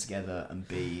 living together, and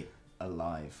B,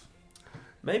 alive?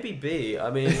 Maybe B. I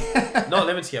mean, not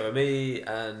living together. Me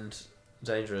and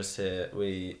Dangerous here. I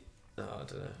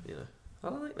don't know. You know, I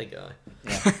like the guy.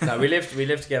 Yeah. No, we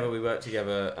lived together. We worked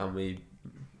together, and we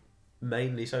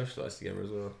mainly socialised together as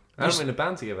well. And we're in a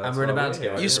band together. And we're in a band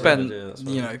together. You Yeah, spend, that's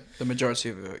you fine. know, the majority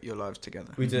of your lives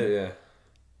together. We do, yeah.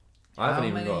 I haven't How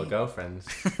even got a many- girlfriend.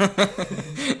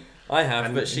 I have,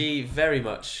 And- but she very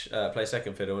much plays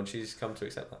second fiddle, and she's come to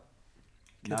accept that.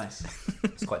 Nice.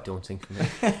 It's quite daunting for me.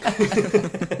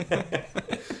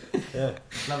 Yeah.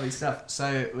 Lovely stuff.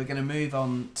 So we're going to move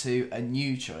on to a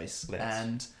new choice. Let's.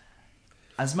 And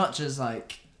as much as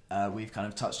we've kind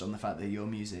of touched on the fact that your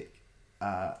music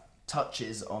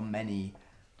touches on many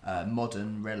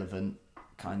modern, relevant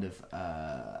kind of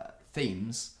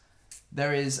themes,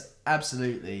 there is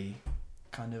absolutely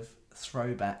kind of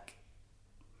throwback,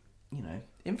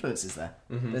 influences there.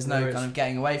 There's no There is. kind of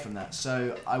getting away from that.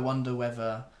 So I wonder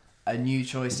whether a new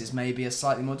choice is maybe a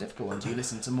slightly more difficult one. Do you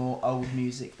listen to more old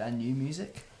music than new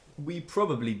music? We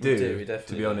probably We do, do, we to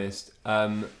definitely be do. honest.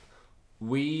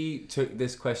 We took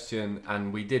this question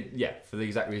and we did, for the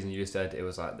exact reason you just said. It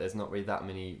was like, there's not really that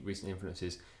many recent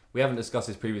influences. We haven't discussed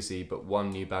this previously, but one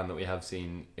new band that we have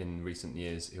seen in recent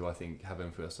years who I think have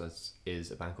influenced us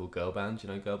is a band called Girl Band. Do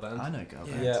you know Girl Band? I know girl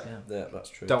bands. Yeah, that's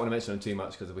true. Don't want to mention them too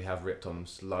much because we have ripped on them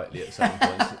slightly at certain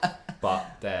points.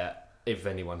 But if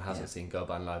anyone hasn't seen Girl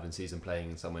Band live and sees them playing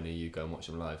in somewhere near you, go and watch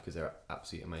them live because they're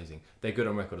absolutely amazing. They're good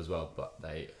on record as well, but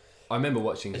I remember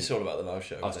watching It's all about the live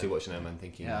show. us isn't two it? watching them and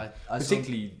thinking, Yeah, I saw,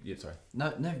 particularly, sorry.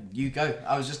 no, you go.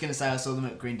 I was just going to say I saw them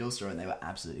at Green Door Store and they were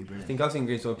absolutely I brilliant. think I've seen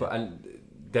Green Storm, and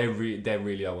they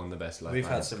really are one of the best live We've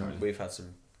had bands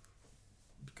some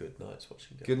good nights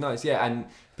watching. good nights, and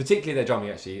particularly their drumming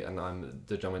actually, and I'm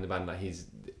the drummer in the band.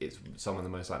 It's some of the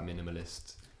most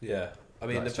minimalist. Yeah, I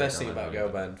mean Like, the straight best thing down about the Girl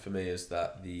road. Band for me is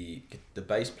that the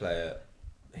bass player,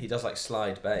 he does like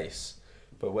slide bass,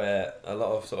 but where a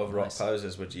lot of sort of rock Nice.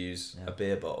 posers would use Yeah. a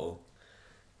beer bottle,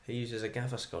 he uses a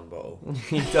Gaviscon bottle.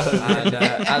 He does. And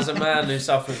as a man who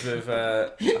suffers with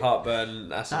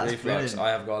heartburn, acid That's reflux, brilliant. I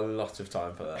have got a lot of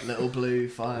time for that. Little blue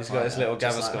fire. He's got this little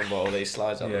just Gaviscon like- bottle that he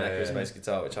slides up the Yeah, neck of his yeah. bass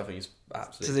guitar, which I think is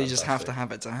absolutely Does he just have to fantastic.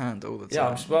 have it to hand all the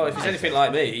time? Yeah, well, if he's anything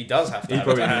like me, he does have to He have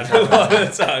it probably to needs hand to a lot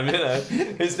of the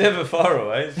time, It's never far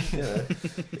away,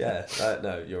 Yeah,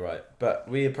 no, you're right. But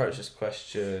we approach this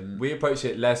question... We approach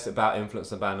it less about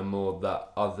influence of the band and more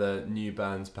that other new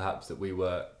bands perhaps that we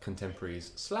were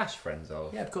contemporaries / friends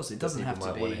of. Yeah, of course. It that doesn't people have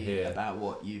to might wanna be hear. about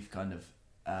what you've kind of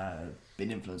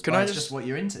been influenced Can by. I It's just- just what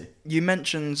you're into. You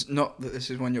mentioned, not that this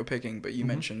is one you're picking, but you Mhm.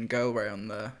 mentioned Girl Ray on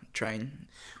the train.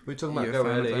 We were talking about You're a Girl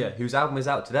fan of earlier, them? whose album is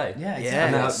out today. Yeah, Yeah.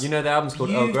 And exactly. you know their album's called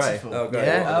Earl Grey. Beautiful. Earl Grey,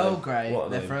 Yeah. what a Earl name. Grey. What a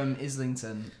They're name. from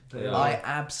Islington. They are.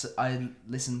 I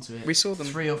listened to it. We saw them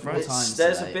 3 or 4 It's- times.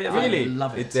 there's a today. bit of- I Really?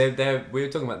 love it. We were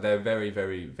talking about they're very,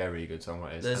 very, very good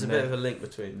songwriters. There's a and bit of a link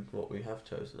between what we have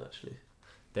chosen, actually.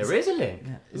 there is a link.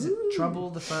 Yeah. Is it Trouble,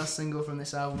 the first single from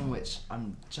this album, which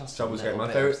I'm just Trouble's a great. little My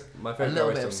bit favorite a little bit Girl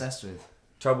Ray song. obsessed with.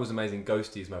 Trouble's amazing.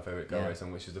 Ghosty is my favorite Girl Yeah. Ray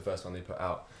song, which is the first one they put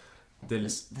out.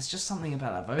 There's just something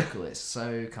about that vocal. It's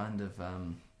so kind of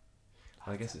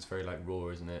I guess it's very raw,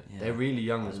 isn't it? Yeah. They're really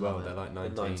young I as well. love it. They're like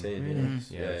 19. 19, Really? yeah. Yeah, it's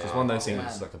just yeah. one of those Oh, things man.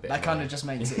 that's like a bit. that kind annoying. of just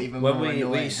makes it even When more we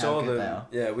annoying saw how good they them, are.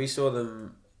 yeah, we saw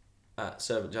them at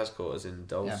Servant Jazz Quarters in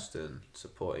Dalston,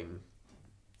 supporting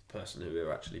the person who we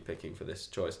were actually picking for this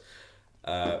choice.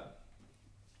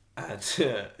 And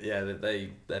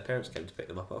their parents came to pick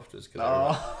them up afterwards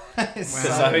because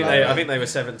I think they were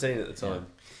 17 at the time.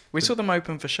 We saw them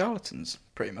open for Charlatans,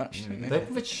 pretty much. didn't we? They're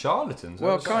with charlatans.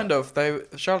 Well, kind of.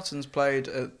 Charlatans played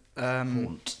at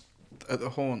Haunt at the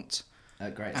Haunt,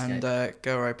 at Great and Escape.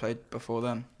 Girl Ray played before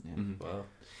them. Wow.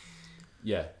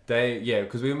 Yeah,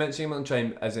 because we were mentioning them on the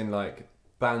train as in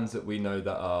bands that we know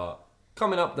that are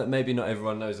coming up that maybe not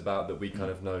everyone knows about that we kind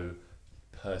of know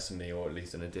personally or at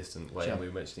least in a distant way. Sure. And we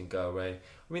were mentioning Girl Ray.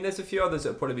 I mean, there's a few others that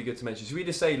would probably be good to mention. Should we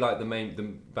just say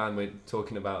the band we're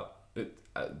talking about,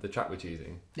 the track we're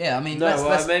choosing? Yeah, I mean, No,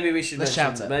 let's maybe we should let's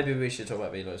mention, shout it. maybe we should talk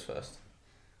about Velos first.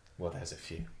 Well, there's a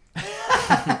few.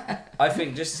 I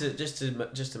think just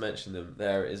to mention them,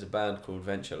 there is a band called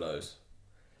Venture Lows,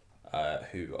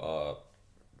 who are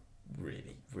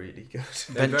really, really good.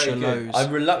 They're very Venture good. Lows.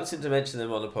 I'm reluctant to mention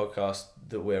them on a podcast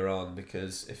that we're on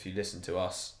because if you listen to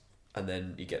us and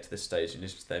then you get to this stage and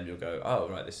listen to them, you'll go, "Oh,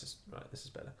 this is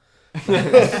better."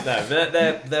 No, but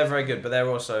they're very good, but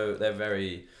they're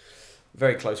very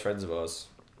very close friends of ours.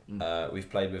 We've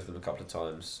played with them a couple of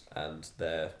times, and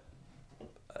they're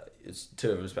it's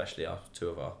two of them especially are two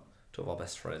of our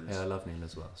best friends. Yeah, I love Neil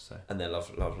as well. So. And they're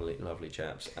lovely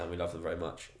chaps, and we love them very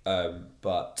much.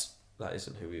 But that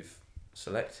isn't who we've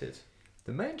selected.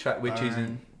 The main track we're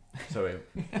choosing... Sorry.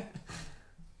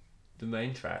 The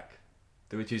main track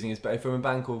that we're choosing is from a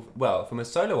band called... Well, from a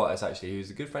solo artist, actually, who's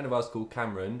a good friend of ours called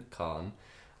Cameron Khan,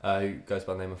 who goes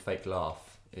by the name of Fake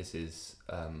Laugh, is his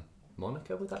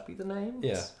moniker, would that be the name?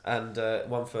 Yeah, and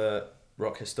one for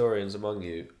rock historians among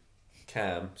you,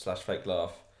 Cam/Fake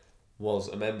Laugh was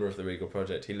a member of the Regal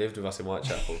project. He lived with us in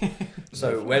Whitechapel.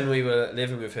 So when we were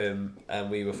living with him and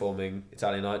we were forming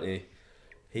Italia 90,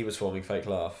 he was forming Fake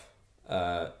Laugh.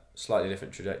 Slightly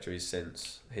different trajectories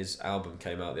since. His album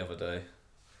came out the other day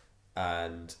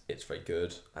and it's very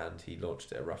good, and he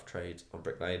launched it at Rough Trade on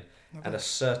Brick Lane. Okay. And a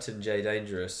certain Jay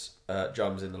Dangerous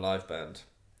drums in the live band.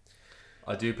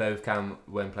 I do play with Cam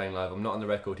when playing live. I'm not on the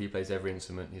record. He plays every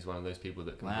instrument. He's one of those people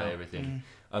that can play everything.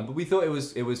 But we thought it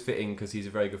was fitting because he's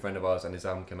a very good friend of ours, and his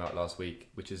album came out last week,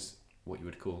 which is what you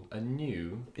would call a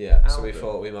new album. So we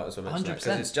thought we might as well mention that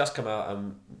because it's just come out,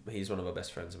 and he's one of our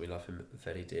best friends, and we love him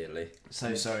very dearly.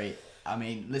 So sorry, I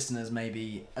mean, listeners may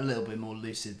be a little bit more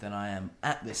lucid than I am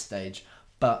at this stage,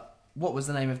 but what was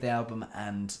the name of the album,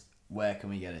 and where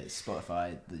can we get it?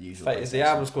 Spotify, the usual. The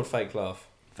album's called Fake Laugh.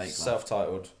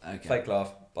 Self-titled. Okay. Fake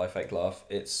Laugh by Fake Laugh.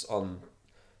 It's on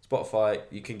Spotify.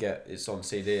 You can get it's on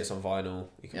CD. It's on vinyl.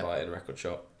 You can buy it in a record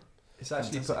shop. It's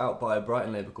actually put out by a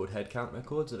Brighton label called Headcount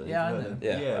Records. I don't know if you've heard them.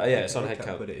 Yeah, it's on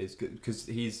Headcount. But it is good because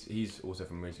he's also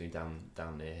from originally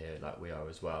down near here, like we are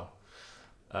as well.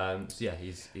 So yeah,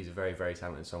 he's a very, very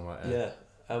talented songwriter. Yeah,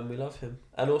 and we love him.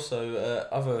 And also,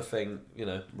 other thing,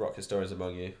 rock historians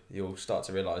among you, you'll start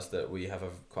to realise that we have a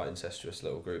quite incestuous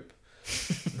little group.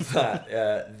 That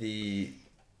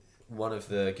one of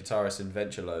the guitarists in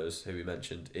Venturelos, who we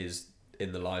mentioned, is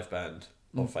in the live band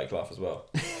of Fake Laugh as well.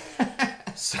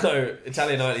 So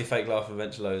Italia 90, Fake Laugh and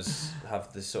Venturelos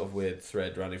have this sort of weird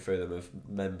thread running through them of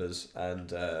members, and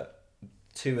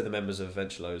two of the members of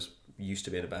Venturelos used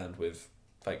to be in a band with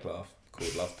Fake Laugh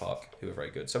called Love Park, who were very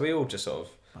good. So we all just sort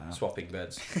of swapping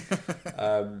beds.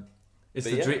 It's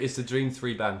the Dream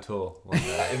 3-band tour. Well,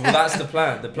 that's the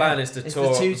plan. The plan is to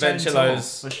tour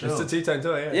Venturelos. Sure. It's the two-tone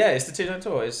tour, yeah. Yeah, it's the two-tone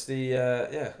tour. It's the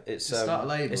it's start a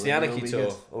label it's the Anarchy tour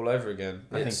good. all over again.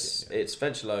 It's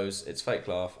Venturelos, it's Fake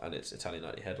Laugh, and it's Italian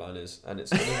 90 headliners, and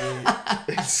it's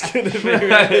gonna be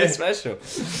really special.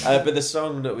 But the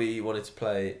song that we wanted to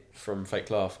play from Fake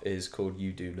Laugh is called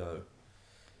 "You Do Know,"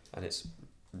 and it's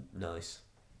nice.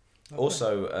 Okay.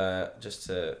 Also, just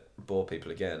to bore people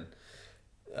again.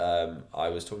 I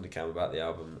was talking to Cam about the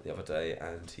album the other day,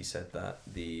 and he said that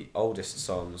the oldest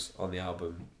songs on the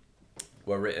album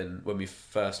were written when we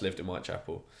first lived in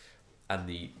Whitechapel, and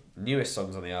the newest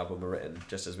songs on the album were written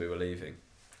just as we were leaving.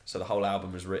 So the whole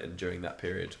album was written during that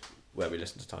period where we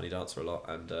listened to Tiny Dancer a lot,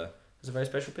 and it's a very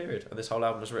special period. And this whole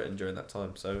album was written during that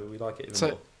time, so we like it even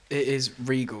more. It is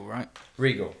Regal, right?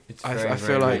 Regal. I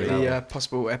feel like the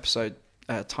possible episode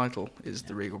title is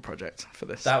the Regal Project for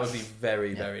this. That would be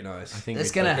very, very nice. I think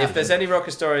it's gonna happen. If there's any rock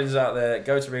historians out there,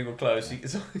 go to Regal Close. You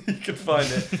can find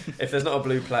it. If there's not a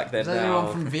blue plaque there now. Is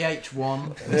anyone from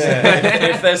VH1? Yeah,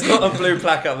 if there's not a blue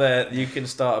plaque up there, you can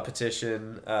start a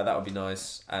petition. That would be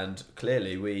nice. And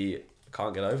clearly, we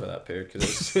can't get over that period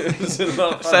because it's a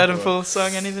lot of fun. Third and fourth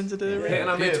song, anything to do with Hitting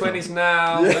our mid-20s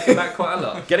now, looking back quite a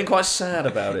lot. Getting quite sad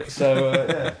about it. So,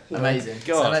 yeah. Amazing.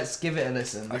 God. So let's give it a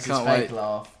listen. This is Fake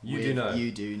Laugh. You Do Know.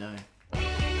 You Do Know.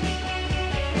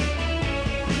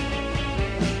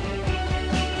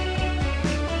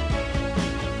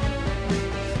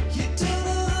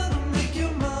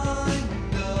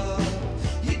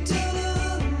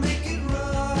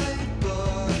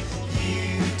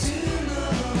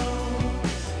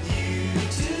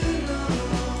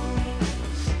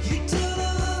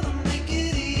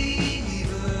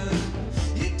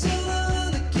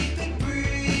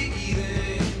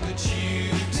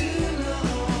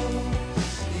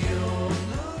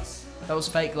 That was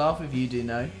Fake Laugh with You Do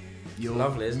Know. Your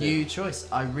lovely, isn't new it?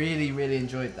 choice. I really, really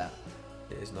enjoyed that.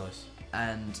 It is nice.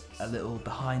 And a little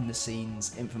behind the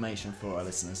scenes information for our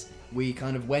listeners. We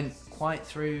kind of went quite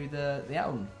through the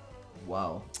album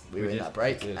while we were in that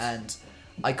break, and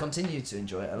I continued to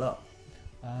enjoy it a lot.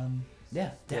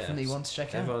 Definitely want to check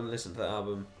it out. Everyone listen to that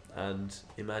album and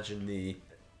imagine the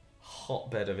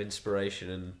hotbed of inspiration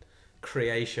and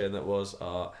creation that was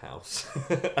our house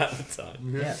at the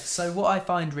time. Yeah. So what I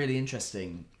find really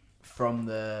interesting from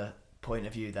the point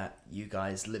of view that you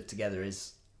guys live together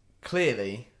is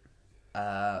clearly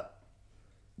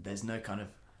there's no kind of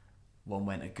one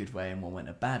went a good way and one went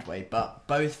a bad way, but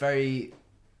both very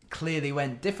clearly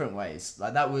went different ways.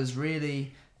 Like that was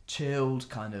really chilled,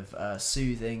 kind of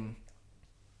soothing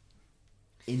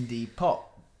indie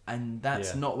pop, and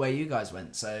that's not where you guys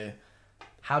went. So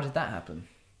how did that happen?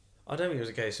 I don't think it was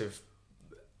a case of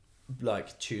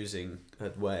like choosing a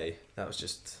way. That was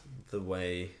just the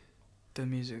way. The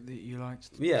music that you liked.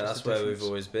 Yeah, just that's the where difference. we've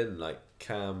always been. Like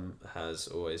Cam has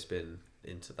always been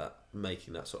into that,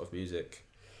 making that sort of music.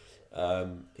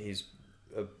 He's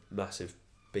a massive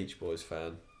Beach Boys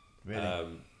fan.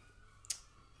 Really?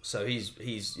 So he's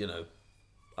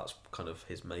that's kind of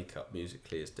his makeup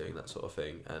musically, is doing that sort of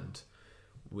thing, and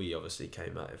we obviously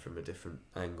came at it from a different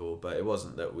angle. But it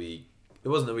wasn't that we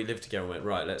lived together and went,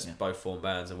 right, let's both form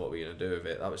bands and what we're gonna do with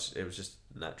it. It was just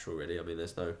natural, really. I mean,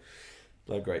 there's no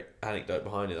great anecdote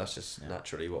behind it. That's just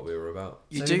naturally what we were about.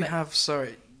 You So do you have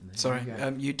sorry. you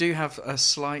go. You do have a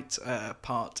slight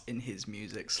part in his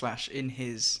music / in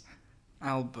his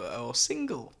album or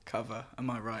single cover. Am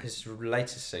I right? His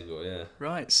latest single, yeah.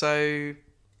 Right. So,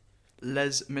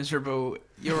 Les Miserable,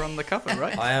 you're on the cover,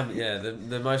 right? I am, yeah.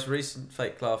 The most recent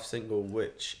Fake Laugh single,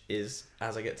 which is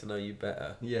As I Get to Know You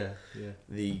Better. Yeah.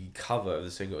 The cover of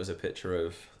the single is a picture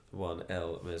of one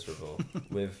L Miserable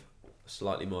with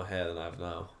slightly more hair than I have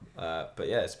now. But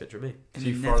yeah, it's a picture of me. In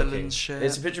You a frolicking. Netherlands shirt.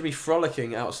 It's a picture of me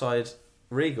frolicking outside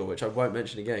Regal, which I won't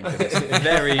mention again because it's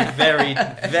very, very,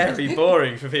 very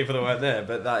boring for people that weren't there.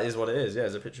 But that is what it is. Yeah,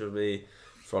 it's a picture of me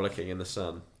frolicking in the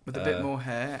sun. With a bit more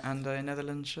hair and a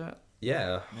Netherlands shirt.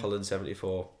 Yeah, Holland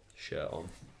 74 shirt on.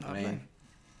 I mean,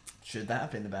 should that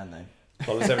have been the band name?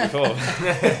 Holland 74.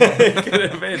 could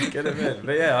have been.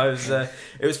 But yeah,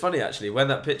 it was funny actually when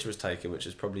that picture was taken, which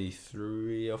was probably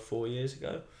 3 or 4 years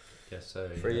ago. Yes, so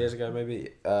 3 years ago maybe.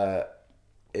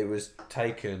 It was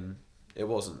taken. It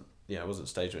wasn't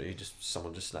staged.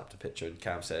 Someone just snapped a picture, and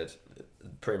Cam said,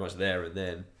 pretty much there and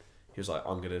then, he was like,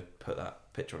 "I'm gonna put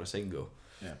that picture on a single."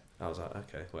 Yeah. I was like,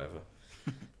 "Okay, whatever."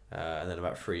 And then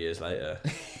about 3 years later,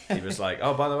 he was like,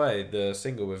 "Oh, by the way, the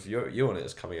single with you on it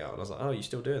is coming out." And I was like, "Oh, you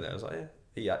still doing that?" I was like, "Yeah."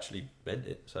 He actually meant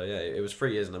it. So yeah, it was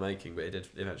 3 years in the making, but it did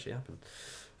eventually happen.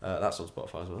 That's on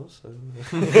Spotify as well. So.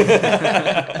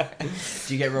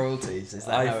 Do you get royalties? Is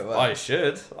that how it works? I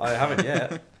should. I haven't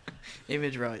yet.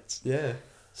 Image rights. Yeah.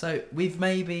 So we've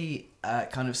maybe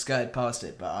kind of skirted past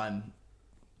it, but I'm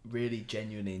really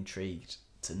genuinely intrigued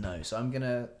to know. So I'm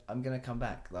gonna come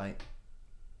back. Like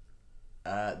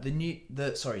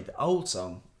the old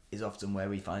song is often where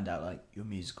we find out like your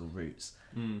musical roots.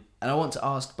 And I want to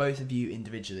ask both of you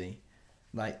individually,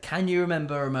 like, can you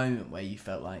remember a moment where you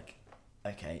felt like,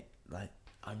 okay, like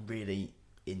I'm really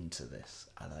into this.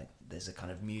 There's a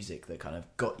kind of music that kind of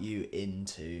got you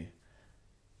into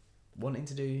wanting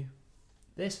to do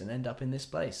this and end up in this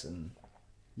place, and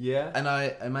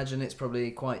I imagine it's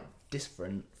probably quite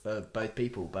different for both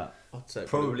people, but I'd say it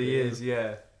Probably is,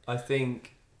 yeah. I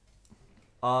think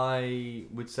I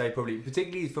would say probably,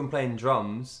 particularly from playing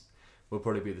drums, will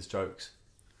probably be the Strokes,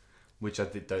 which I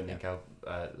don't think our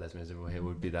Les Miserable here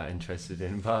would be that interested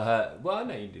in. But well, I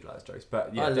know you do like Strokes,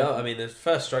 but yeah. I mean, the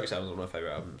first Strokes album is one of my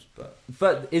favourite albums,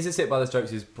 But Is It Sit by the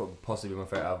Strokes is possibly my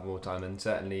favourite album of all time, and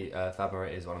certainly Fab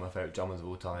Moretti is one of my favourite drummers of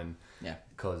all time. Yeah,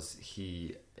 because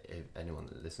anyone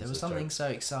that listens, there was to something Strokes, so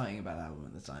exciting about that album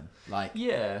at the time. Like,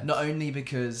 yeah, not only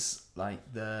because like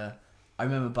I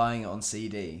remember buying it on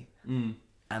CD and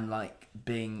like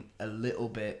being a little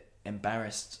bit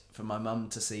embarrassed for my mum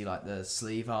to see like the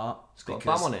sleeve art. It's got a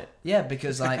bum on it. Yeah,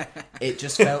 because like it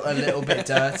just felt a little bit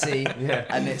dirty. Yeah,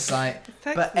 and it's like,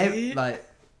 but like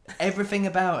everything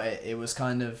about it, it was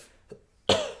kind of.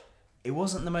 It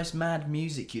wasn't the most mad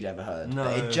music you'd ever heard. No.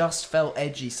 But it just felt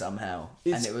edgy somehow.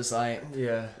 And it was like,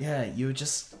 yeah,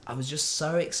 I was just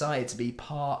so excited to be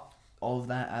part of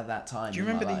that at that time. Do you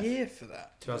remember the year for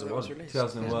that? 2001. That was released?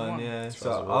 2001, yeah. So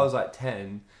 2001. I was like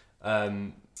 10.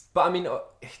 But I mean,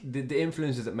 the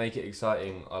influences that make it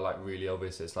exciting are like really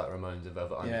obvious. It's like Ramones and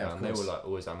Velvet Underground. They were like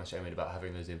always unashamed about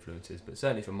having those influences. But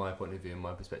certainly from my point of view and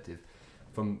my perspective,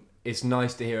 it's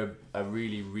nice to hear a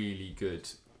really, really good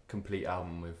complete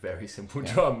album with very simple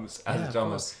drums as a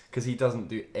drummer, because he doesn't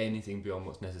do anything beyond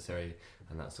what's necessary,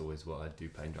 and that's always what I do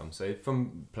playing drums. So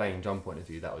from playing drum point of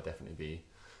view, that would definitely be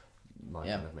my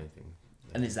kind of main thing.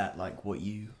 And is that like what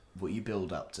you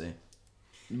build up to?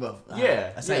 Well,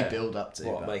 yeah, I say build up to.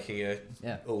 What, but making a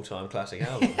all-time classic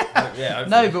album? Yeah.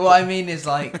 no, but what I mean is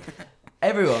like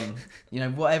everyone,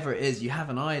 whatever it is, you have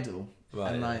an idol,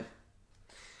 Right, and yeah. like.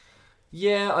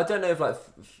 Yeah, I don't know if like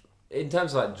in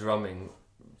terms of like drumming,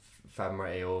 Fab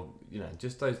Moretti or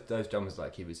just those drummers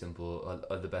like Keep It Simple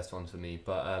are the best ones for me.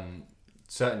 But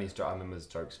certainly I remember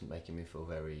Strokes making me feel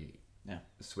very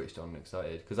switched on and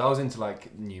excited because I was into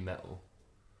like new metal.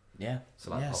 Yeah.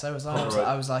 So like Yeah, pop- so was pop I. rock.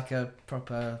 I was like a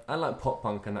proper. And like pop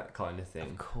punk and that kind of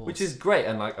thing, Of course. which is great,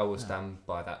 and like I will stand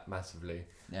by that massively.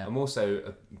 Yeah. I'm also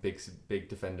a big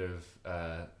defender of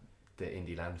the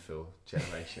indie landfill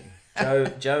generation.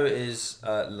 Joe is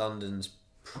London's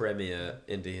premier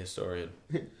indie historian.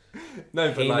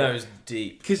 No, but He like, knows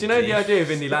deep. because you know the deep. idea of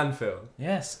indie landfill.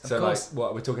 Yes, of So course. like,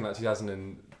 what we're talking like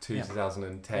 2002, Yeah.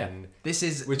 2010, Yeah. This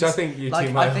is which I think you like,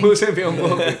 two I might think- also be on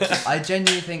board with. I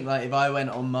genuinely think like if I went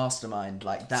on Mastermind,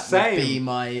 like that Same. would be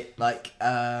my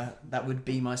that would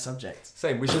be my subject.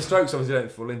 Same, which the Strokes obviously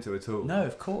don't fall into at all. No,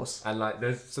 of course. And like,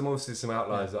 there's obviously some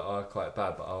outliers that are quite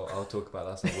bad, but I'll talk about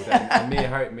that some more day. And me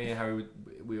and Harry,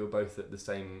 we were both at the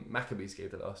same Maccabees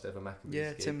gig, the last ever Maccabees Yeah,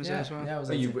 gig. Tim was there as well. Yeah, I was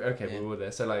So there you too. okay? Yeah. We were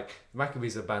there. So like,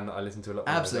 Maccabees are a band that I listen to a lot.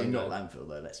 when I was Absolutely not younger. landfill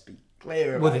though. Let's be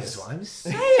clear about Well, this is what I'm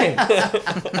saying.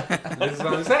 This is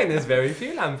what I'm saying. There's very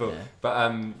few landfill, Yeah.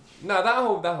 but no,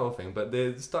 that whole thing. But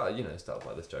the start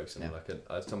by the Strokes and Yeah.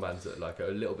 like some bands that like are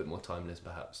a little bit more timeless,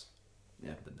 perhaps.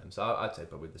 Yeah. Than them. So I'd say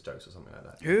probably the Strokes or something like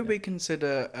that. Who would we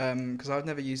consider? Because I've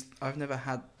never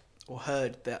had or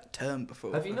heard that term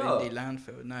before. Have you of not? Indie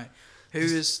landfill. No.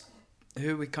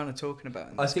 Who are we kind of talking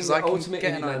about? in I this? think 'Cause the I can ultimate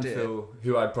get indie an idea. landfill,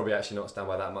 who I'd probably actually not stand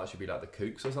by that much, would be like the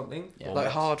Kooks or something. Yeah. Like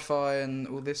Hard-Fi and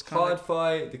all this kind Hard of.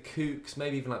 Fight, the Kooks,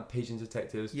 maybe even like Pigeon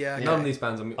Detectives. Yeah, None yeah. of these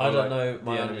bands are. I are don't like know the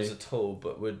my enemy. owners at all,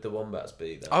 but would the Wombats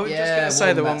be there? I was just Yeah, going to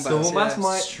say the Wombats. Wombats. The Wombats yeah.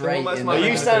 might. Straight the Wombats in might the be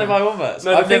middle. the standing thing. by Wombats?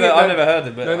 No, the I've thing never is- heard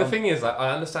them. But No, the thing is, like, I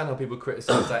understand how people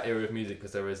criticise that era of music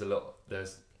because there's a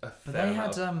But fair they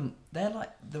had amount of- they're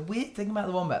like the weird thing about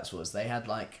the Wombats was they had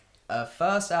like a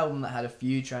first album that had a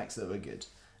few tracks that were good,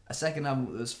 a second album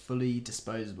that was fully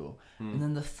disposable, and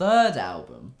then the third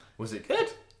album, Was it good?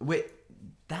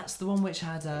 that's the one which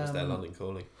had It was their London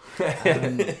Calling.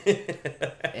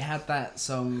 it had that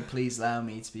song "Please Allow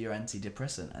Me to Be Your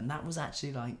Antidepressant," and that was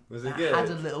actually like Was it that good? had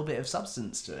a little bit of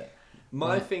substance to it.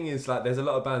 My thing is like, there's a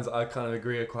lot of bands that I kind of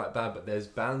agree are quite bad, but there's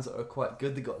bands that are quite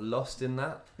good that got lost in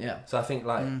that. Yeah, So I think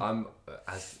like I'm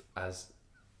as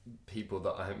people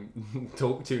that I'm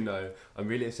talk to know, I'm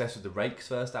really obsessed with the Rakes'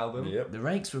 first album. Yep. the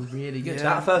Rakes were really good. Yeah.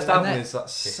 That first And album that- is like,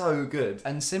 so good.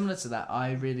 And similar to that,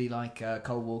 I really like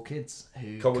Cold War Kids.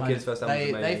 Who Cold War kind Kids' of- first album was they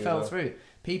amazing as fell well. through.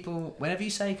 People, whenever you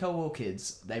say Cold War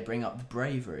Kids, they bring up the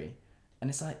Bravery, and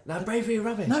it's like That bravery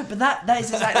rubbish. no, but that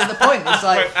is exactly the point. It's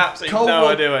like Absolutely Cold no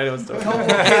War, idea what anyone's talking Cold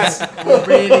War Kids were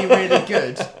really, really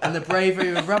good, and the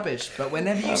Bravery were rubbish. But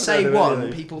whenever you say heard of one,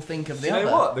 anything. people think of Do the you other.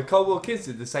 know what? The Cold War Kids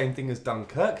did the same thing as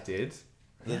Dunkirk did.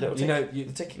 The little You know, the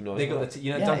ticking noise. They got right? the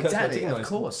you know Yeah, Dunkirk's got exactly, ticking of noise.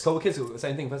 course. Cold War Kids got the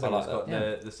same thing. First I of all, like it's got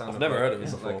that. the sound. I've of never like, heard of it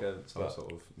it's before, like some but-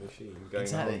 sort of machine going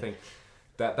Exactly. on the whole thing.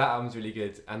 That album's really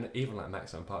good, and even like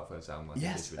Maximum Parkford's album, I think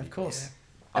Yes, is really of course. good.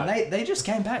 And they just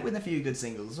came back with a few good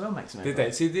singles as well, Maximum. Did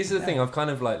they? See, this is the thing. I've kind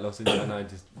of like lost it. I know,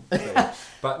 just.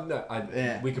 But no,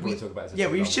 Yeah. we could probably talk about it. Yeah,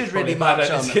 we should It's really probably march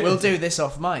bad on. idea. We'll do this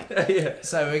off mic. Yeah.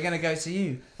 So we're gonna go to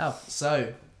you. Oh,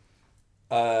 so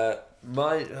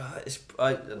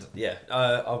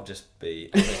I'll just be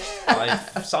honest.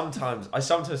 I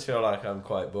sometimes feel like I'm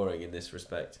quite boring in this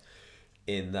respect,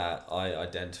 in that I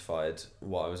identified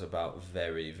what I was about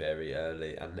very, very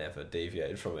early and never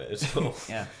deviated from it at all.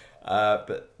 yeah,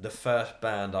 But the first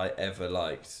band I ever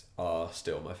liked are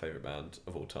still my favourite band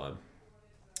of all time.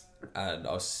 And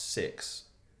I was 6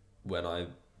 when I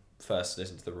first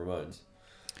listened to the Ramones.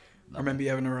 I remember you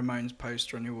having a Ramones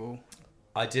poster on your wall.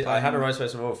 I did. I had a Ramones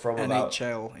poster from about.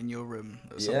 NHL in your room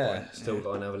at some Yeah, point. Still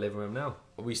got another living room now.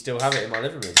 We still have it in my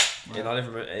living room. In our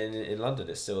living room in London,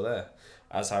 it's still there.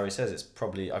 As Harry says, I've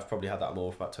probably had that on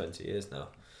for about 20 years now.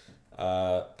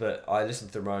 But I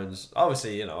listened to the Ramones.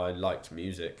 Obviously, you know, I liked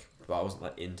music, but I wasn't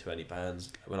like into any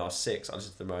bands. When I was 6, I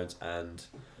listened to the Ramones, and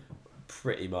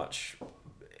pretty much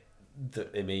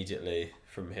immediately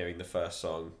from hearing the first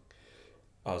song,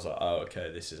 I was like, oh,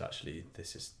 okay, this is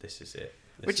it.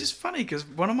 Which is funny because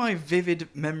one of my vivid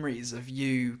memories of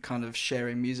you kind of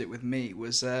sharing music with me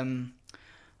was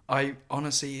I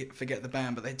honestly forget the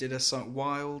band, but they did a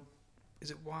song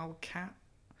is it Wildcat?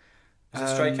 Is it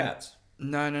Stray Cats?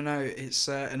 No. It's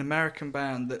an American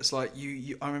band that's like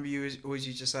you. I remember you always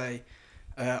used to say,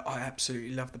 "I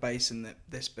absolutely love the bass in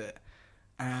this bit,"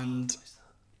 and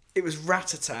it was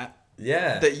Rat-a-Tat.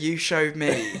 Yeah. That you showed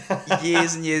me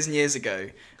years and years and years ago,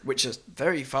 which is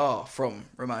very far from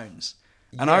Ramones.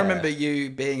 And I Yeah. remember you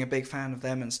being a big fan of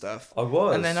them and stuff. I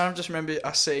was. And then I just remember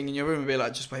us sitting in your room and be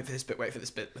like, just wait for this bit,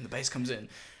 when the bass comes in.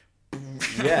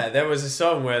 Yeah, there was a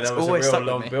song where there was a always real stuck with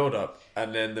long me. build up,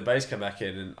 and then the bass came back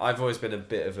in, and I've always been a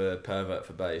bit of a pervert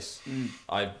for bass.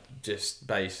 I just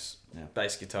bass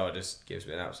guitar just gives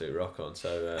me an absolute rock on.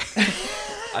 So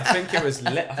I think it was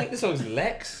I think the song's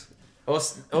Lex or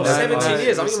 17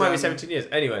 years. I think it might be 17 years.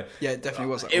 Anyway, Yeah, it definitely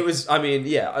was. That it one. was. I mean,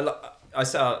 yeah. I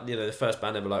set out, the first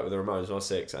band I ever liked with the Ramones when I was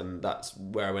 6, and that's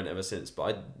where I went ever since.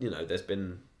 But there's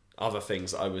been other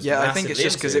things that I was. Yeah, I think it's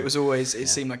just because into. it was always. It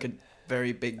seemed like a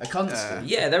very big. A constant.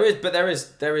 Yeah, there is, but there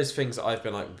is things that I've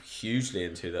been like hugely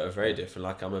into that are very different.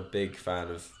 Like I'm a big fan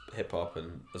of hip hop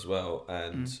and as well,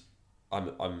 and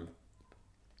I'm.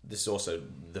 This is also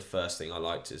the first thing I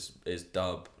liked is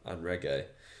dub and reggae,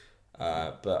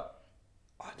 but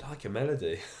I like a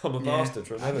melody. I'm a bastard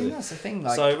for a I melody. think that's the thing.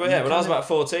 Like, So, but yeah, you when I was kind about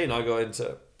 14, I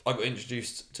got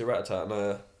introduced to Rat-a-Tat, and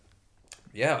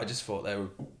I just thought they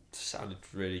sounded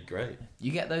really great.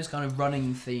 you get those kind of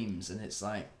running themes, and it's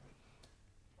like,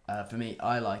 for me,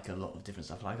 I like a lot of different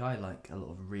stuff. Like I like a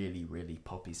lot of really, really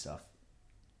poppy stuff.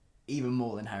 Even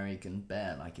more than Harry can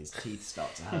bear. Like his teeth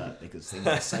start to hurt because things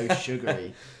are so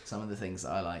sugary. Some of the things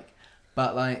that I like,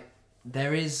 but like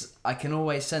I can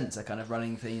always sense a kind of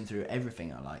running theme through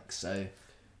everything I like. So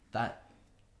that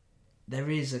there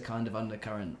is a kind of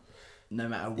undercurrent, no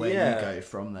matter where you go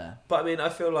from there. But I mean, I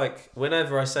feel like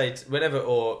whenever I say to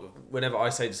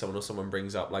someone or someone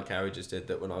brings up, like Harry just did,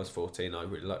 that when I was 14 I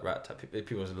really liked Rat-a-Tat,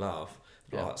 people always laugh.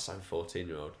 Oh, that's so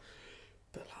 14-year-old.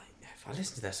 But like, if I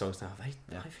listen to their songs now, I think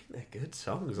they're good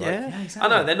songs. Like, Yeah, exactly.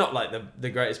 I know they're not like the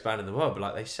greatest band in the world, but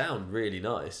like they sound really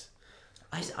nice.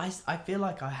 I feel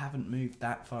like I haven't moved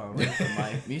that far away from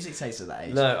my music taste at that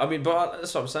age. No, I mean, but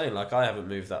that's what I'm saying. Like, I haven't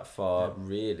moved that far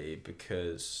really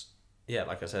because,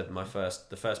 like I said,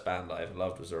 the first band I ever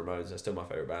loved was the Ramones. They're still my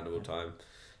favourite band of all time,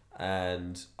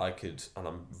 and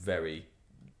I'm very,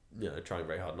 trying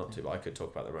very hard not to, but I could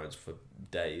talk about the Ramones for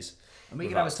days. And we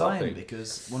can without have a time stopping.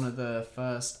 because one of the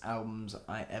first albums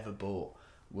I ever bought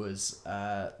was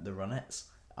the Ronettes.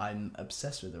 I'm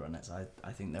obsessed with the Ronettes.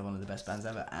 I think they're one of the best bands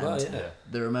ever. And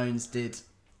the Ramones did,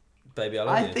 Baby, I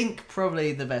Love You. I think,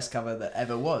 probably the best cover that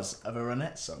ever was of a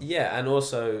Ronettes song. Yeah, and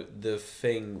also the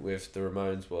thing with the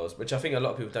Ramones was, which I think a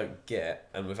lot of people don't get,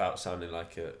 and without sounding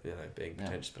like being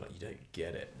pretentious, but like you don't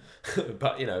get it.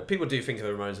 But people do think of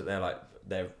the Ramones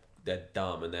that they're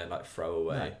dumb and they're like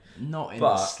throwaway. No, not in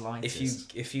But the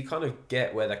slightest. if you kind of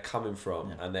get where they're coming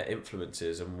from and their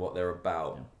influences and what they're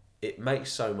about, it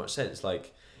makes so much sense.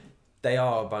 Like they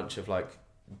are a bunch of like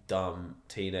dumb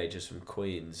teenagers from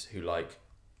Queens who like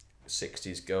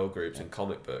 60s girl groups and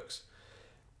comic books.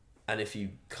 And if you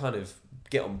kind of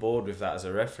get on board with that as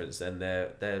a reference, then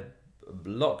they're a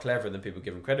lot cleverer than people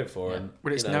give them credit for. And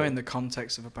Well, it's knowing the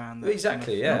context of a band.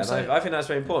 Exactly, yeah. And I think that's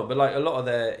very important. But like a lot of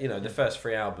their, the first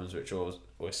 3 albums, which are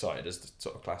always cited as the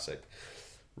sort of classic.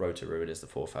 Road to Ruin is the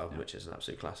 4th album, which is an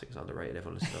absolute classic. It's underrated.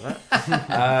 Everyone listen to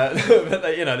that. But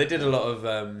they did a lot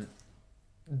of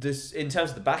this in terms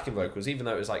of the backing vocals, even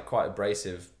though it was like quite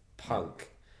abrasive punk.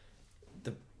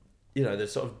 The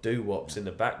sort of doo-wops in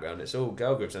the background, it's all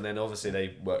girl groups, and then obviously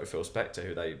they worked with Phil Spector,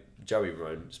 who Joey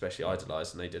Ramone especially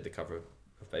idolised, and they did the cover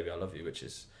of Baby I Love You, which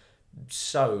is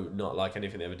so not like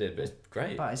anything they ever did, but it's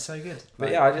great. But it's so good.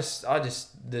 But yeah, I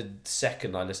just the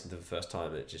second I listened to it the first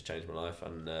time, it just changed my life,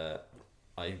 and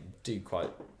I do quite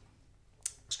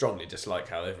strongly dislike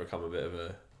how they've become a bit of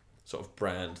a sort of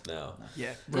brand now.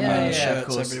 Yeah, Yeah, Ramones of shirts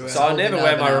course. everywhere. So I never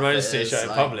wear my Urban Ramones Outfitters, t-shirt in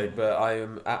like- public, but I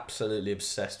am absolutely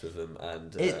obsessed with them,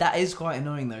 and That is quite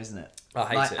annoying though, isn't it? I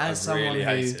hate like, it. as I really someone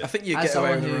hate who- it. I think you As get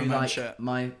away someone with a who, Ramones like, shirt.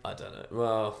 I don't know.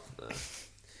 Well,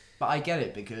 But I get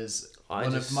it because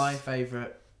one of my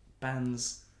favourite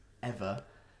bands ever.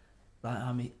 Like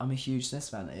I'm a huge Smiths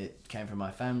fan. It came from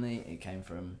my family. It came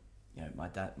from my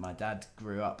dad. My dad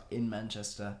grew up in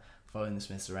Manchester, following the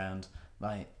Smiths around.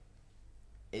 Like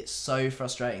it's so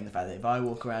frustrating the fact that if I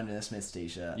walk around in a Smiths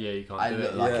t-shirt, you can't I do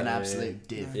look it. like Yeah, an yeah, absolute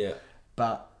div. yeah.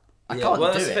 But I Yeah, can't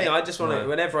well, do that's it. the thing. I just want to. No.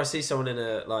 Whenever I see someone in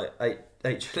a like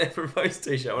H&M Ramones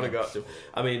t-shirt, I want to go up to them.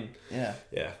 I mean, Yeah.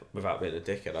 without being a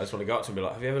dickhead, I just want to go up to them and be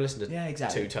like, "Have you ever listened to Yeah,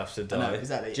 exactly. Too Tough to I Die? know,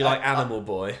 exactly. Do you like Animal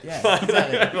Boy? Yeah,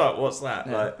 exactly. Like, what's that?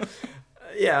 Yeah. Like,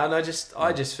 yeah, and I just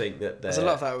think that There's a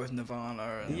lot of that with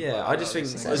Nirvana. And Yeah, I just think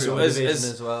things.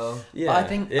 as well. yeah, But I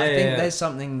think yeah, there's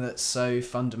something that's so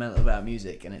fundamental about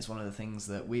music, and it's one of the things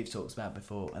that we've talked about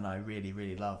before, and I really,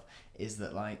 really love, is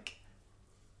that like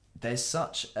there's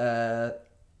such a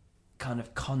kind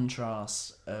of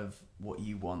contrast of what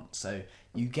you want. So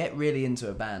you get really into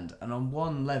a band, and on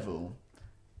one level,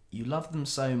 you love them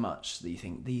so much that you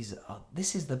think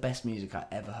this is the best music I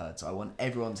ever heard, so I want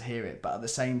everyone to hear it, but at the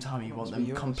same time you want them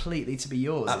completely to be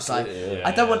yours. Absolutely, it's like yeah,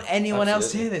 I don't want anyone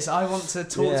else to absolutely. hear this. I want to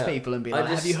talk to people and be like,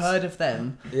 have you heard of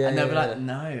them? And they'll be like,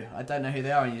 no, I don't know who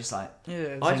they are, and you're just like,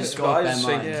 I just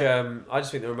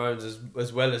think the Ramones,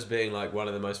 as well as being like one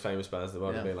of the most famous bands in the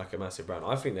world and being like a massive brand,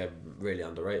 I think they're really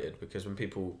underrated, because when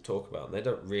people talk about them, they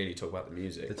don't really talk about the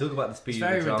music. They talk about the speed It's of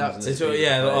the very drums. reductive. And the It's speed all,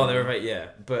 of the they're playing.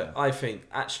 right, But I think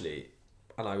actually,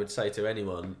 and I would say to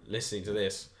anyone listening to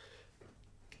this,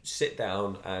 sit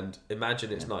down and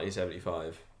imagine it's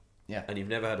 1975, and you've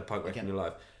never heard a punk record in your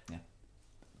life.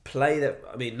 Play that.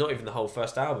 I mean, not even the whole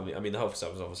first album. I mean, the whole first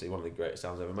album is obviously one of the greatest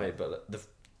albums ever made, but the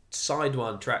side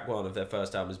one, track one of their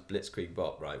first album is Blitzkrieg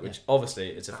Bop, right? Which obviously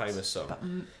it's a famous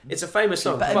song. It's a famous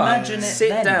song, but but imagine it sit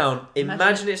then. down,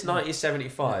 imagine it's it-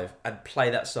 1975 and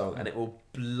play that song, and it will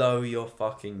blow your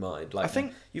fucking mind. Like, I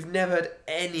think you've never heard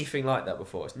anything like that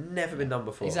before. It's never been done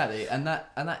before. exactly, and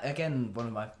that again, one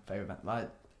of my favorite bands,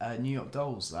 like New York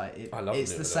Dolls, like I love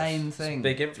it's New the York same Dolls. thing. It's a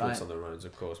big influence like, on the Ramones,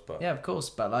 of course, but yeah, of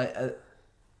course, but like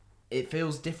it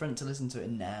feels different to listen to it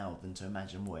now than to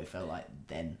imagine what it felt like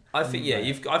then. I think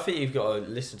you've got to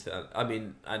listen to that. I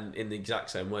mean, and in the exact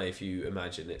same way, if you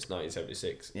imagine it's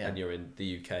 1976 and you're in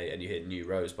the UK and you hear New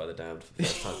Rose by the Damned for the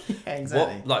first time,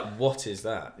 exactly. What is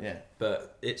that? Yeah.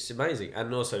 But it's amazing,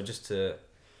 and also just to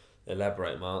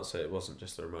elaborate my answer, it wasn't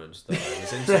just the Ramones that I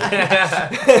was into.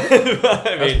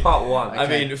 That's part one. I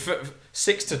mean,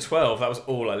 6 to 12, that was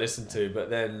all I listened to. But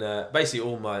then basically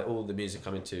all the music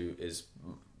I'm into is.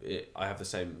 I have the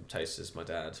same taste as my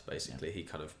dad. Basically, he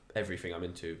kind of everything I'm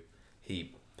into,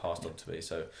 he passed on to me.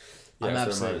 So I'm it was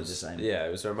absolutely Ramones. the same. Yeah,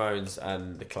 it was the Ramones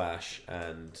and the Clash,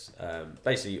 and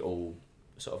basically all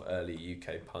sort of early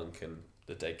UK punk and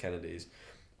the Dead Kennedys,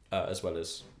 as well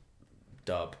as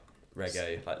dub,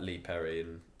 reggae like Lee Perry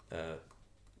and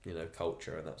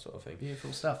Culture and that sort of thing.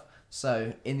 Beautiful stuff.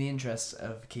 So, in the interest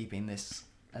of keeping this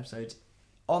episode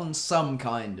on some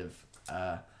kind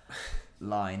of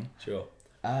line, Sure.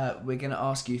 we're going to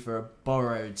ask you for a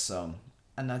borrowed song.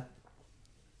 And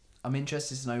I'm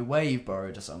interested to know where you've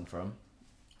borrowed a song from.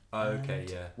 Okay,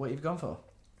 yeah. What you've gone for.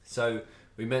 So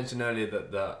we mentioned earlier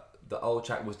that the old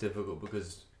track was difficult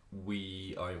because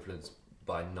we are influenced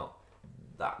by not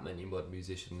that many modern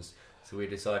musicians. So we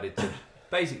decided to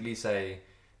basically say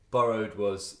Borrowed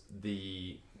was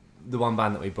the one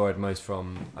band that we borrowed most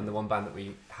from, and the one band that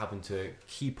we happen to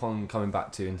keep on coming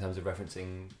back to in terms of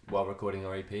referencing while recording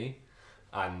our EP.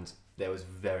 And there was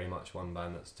very much one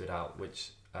band that stood out,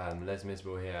 which Les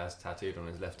Miserables here has tattooed on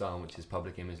his left arm, which is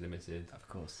Public Image Limited. Of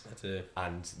course. That's it.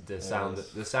 And the sound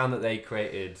that they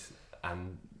created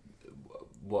and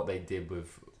what they did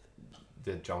with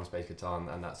the drum space guitar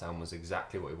and that sound was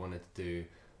exactly what we wanted to do.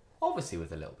 Obviously,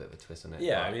 with a little bit of a twist on it.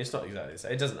 Yeah, I mean, it's not exactly the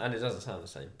same. It doesn't sound the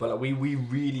same. But like, we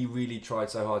really, really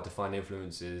tried so hard to find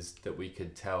influences that we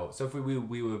could tell. So if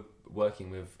we were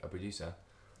working with a producer,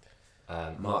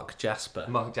 Mark Jasper.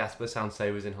 Mark Jasper, Sound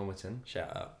Savers in Homerton.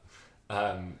 Shout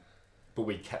out. But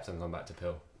we kept on going back to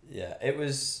Pill. Yeah, it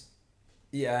was.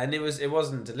 Yeah, and it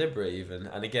wasn't deliberate even.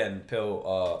 And again, Pill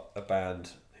are a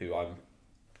band who I'm,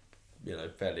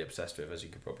 fairly obsessed with, as you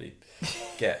could probably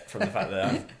get from the fact that I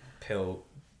have Pill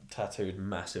tattooed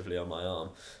massively on my arm.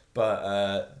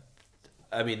 But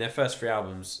I mean, their first 3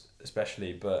 albums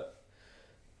especially, but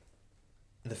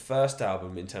the first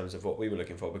album in terms of what we were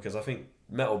looking for, because I think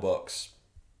Metal Box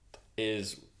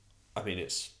is, I think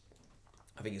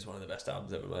it's one of the best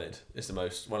albums ever made. It's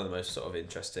one of the most sort of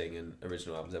interesting and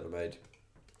original albums ever made.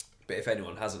 But if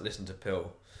anyone hasn't listened to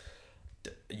Pill,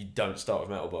 you don't start with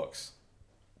Metal Box.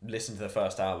 Listen to the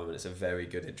first album, and it's a very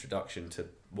good introduction to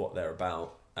what they're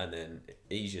about, and then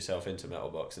ease yourself into Metal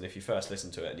Box. And if you first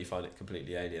listen to it and you find it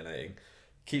completely alienating,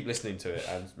 keep listening to it,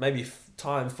 and maybe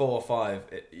time 4 or 5,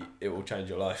 it will change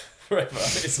your life forever.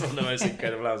 It's one of the most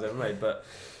incredible albums ever made. But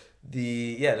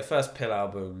the first Pill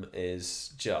album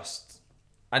is just,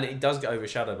 and it does get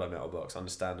overshadowed by Metal Box,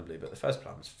 understandably. But the first Pill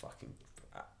album is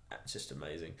it's just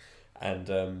amazing, and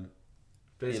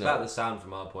But it's about the sound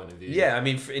from our point of view. yeah, I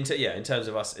mean, in terms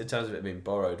of it being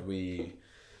borrowed, we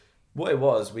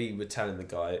were telling the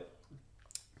guy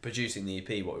producing the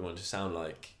EP what we wanted to sound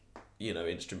like,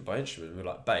 instrument by instrument. We were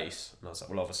like bass, and I was like,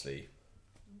 well, obviously,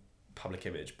 Public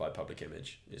Image by Public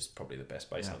Image is probably the best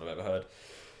bass sound I've ever heard.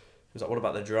 He was like, what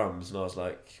about the drums? And I was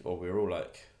like, or we were all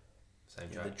like, Same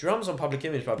the track. drums on Public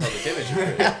Image by Public Image.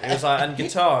 He was like, and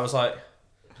guitar. I was like,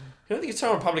 the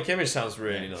guitar on Public Image sounds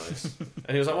really nice.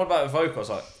 And he was like, what about the vocal? I was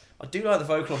like, I do like the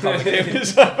vocal on Public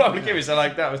Image. Public Image. So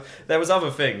like there was other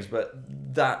things, but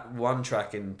that one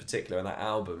track in particular and that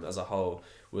album as a whole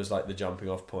was like the jumping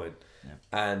off point. Yeah.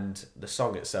 And the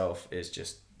song itself is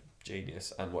just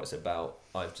genius, and what it's about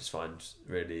I just find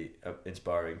really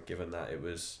inspiring, given that it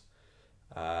was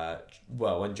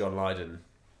when John Lydon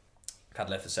had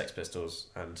left the Sex Pistols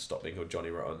and stopped being called Johnny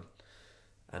Rotten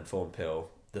and formed Pill.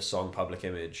 The song Public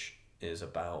Image is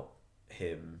about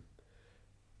him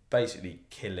basically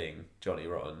killing Johnny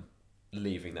Rotten,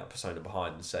 leaving that persona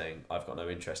behind and saying, I've got no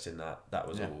interest in that. That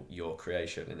was all your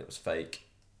creation and it was fake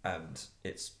and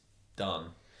it's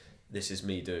done. This is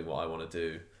me doing what I want to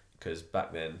do, because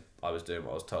back then I was doing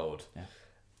what I was told. Yeah.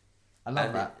 I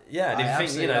love that. Yeah, and I if you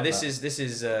think,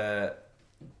 absolutely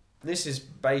this is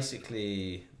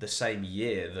basically the same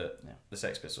year that the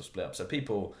Sex Pistols split up. So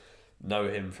people know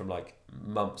him from like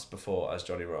months before as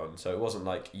Johnny Rotten. So it wasn't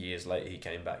like years later he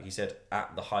came back. He said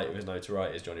at the height of his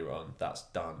notoriety as Johnny Rotten, that's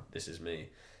done. This is me.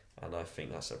 And I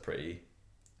think that's a pretty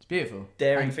It's beautiful.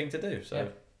 daring thing to do. So yeah,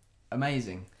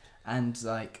 amazing. And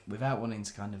like without wanting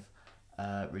to kind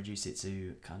of reduce it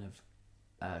to kind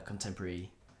of contemporary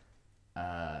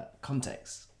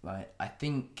context, like I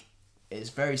think it's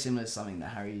very similar to something that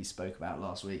Harry spoke about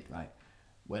last week. Like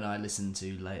when I listened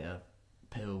to later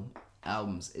Pill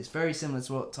albums, it's very similar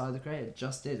to what Tyler the Creator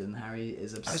just did, and Harry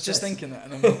is obsessed. I was just thinking that,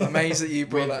 and I'm amazed that you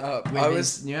brought that up. With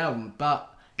his new album,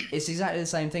 but it's exactly the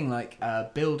same thing. Like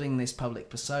building this public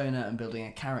persona and building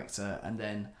a character, and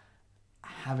then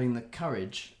having the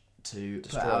courage to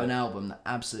put out an album that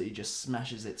absolutely just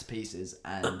smashes it to pieces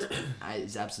and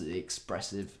is absolutely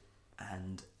expressive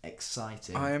and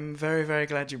exciting. I am very, very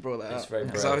glad you brought that It's up, very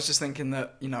because brave. I was just thinking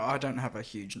that, you know, I don't have a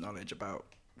huge knowledge about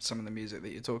some of the music that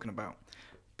you're talking about,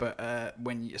 but as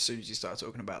soon as you start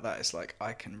talking about that, it's like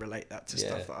I can relate that to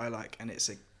stuff that I like, and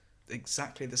it's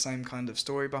exactly the same kind of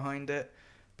story behind it,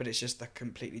 but it's just a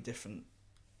completely different,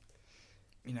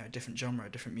 you know, different genre,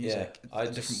 different music, a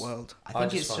different world. I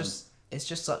think it's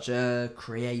just such a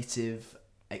creative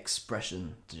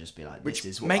expression to just be like, Which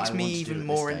this is what makes I me want to do even at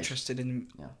more this stage. interested in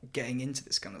getting into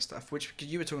this kind of stuff. Which, because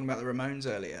you were talking about the Ramones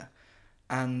earlier,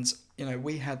 and you know,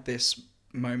 we had this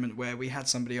moment where we had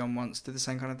somebody on once did the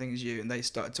same kind of thing as you, and they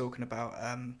started talking about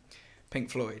Pink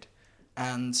Floyd,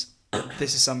 and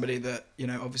this is somebody that, you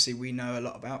know, obviously we know a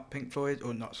lot about Pink Floyd,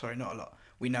 or not a lot.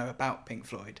 We know about Pink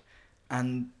Floyd,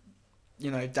 and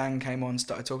you know, Dan came on,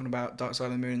 started talking about Dark Side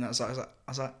of the Moon, and I was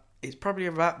like, it's probably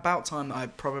about time that I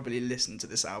probably listened to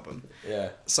this album. yeah.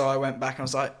 So I went back and I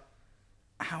was like,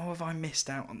 how have I missed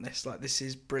out on this? Like, this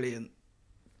is brilliant.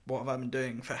 What have I been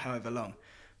doing for however long?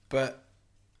 But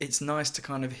it's nice to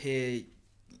kind of hear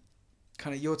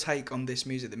kind of your take on this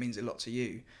music that means a lot to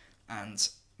you, and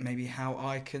maybe how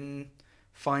I can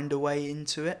find a way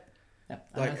into it. Yeah,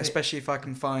 Like, especially if I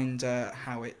can find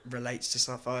how it relates to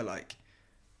stuff I like.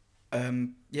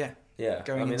 Yeah,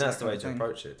 Going I mean into that's that the way kind to of thing.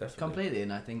 approach it, definitely. completely.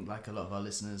 And I think like a lot of our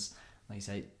listeners, like you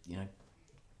say, you know,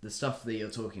 the stuff that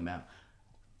you're talking about,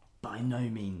 by no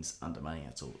means undermining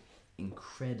at all.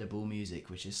 Incredible music,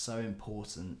 which is so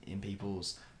important in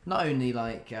people's not only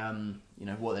like you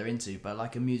know, what they're into, but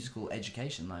like a musical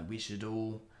education. Like we should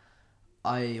all,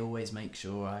 I always make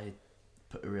sure I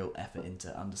put a real effort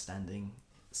into understanding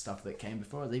stuff that came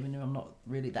before us, even though I'm not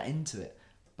really that into it.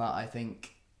 But I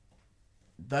think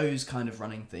those kind of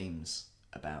running themes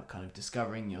about kind of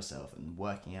discovering yourself and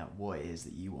working out what it is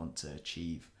that you want to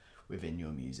achieve within your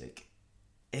music,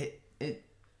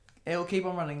 it'll keep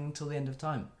on running until the end of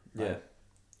time. Yeah,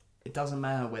 It doesn't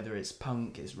matter whether it's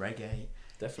punk, it's reggae,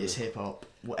 definitely. it's hip hop,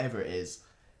 whatever it is.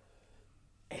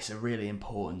 It's a really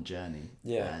important journey.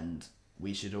 Yeah. And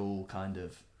we should all kind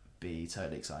of be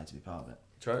totally excited to be part of it.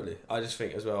 Totally. I just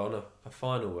think as well, on a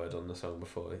final word on the song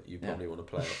before you probably want to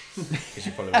play it, because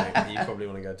you probably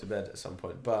want to go to bed at some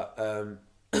point. But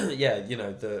yeah, you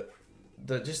know, the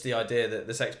just the idea that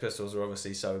the Sex Pistols are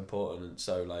obviously so important and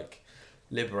so like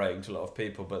liberating to a lot of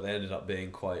people, but they ended up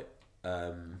being quite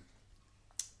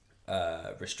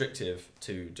restrictive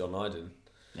to John Lydon.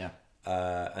 Yeah.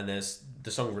 And there's the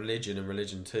song Religion and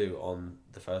Religion 2 on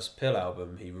the first Pill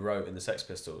album he wrote in the Sex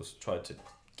Pistols, tried to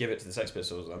give it to the Sex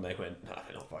Pistols, and they went, no,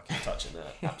 not fucking touching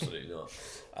that, absolutely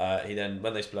not. He then,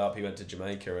 when they split up, he went to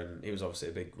Jamaica, and he was obviously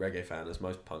a big reggae fan, as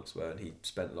most punks were, and he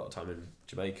spent a lot of time in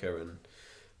Jamaica and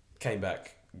came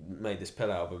back, made this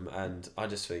Pill album, and I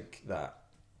just think that,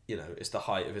 you know, it's the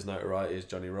height of his notoriety as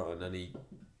Johnny Rotten, and he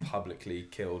publicly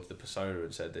killed the persona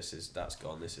and said, that's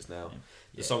gone, this is now.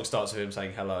 The song starts with him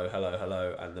saying hello, hello,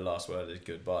 hello, and the last word is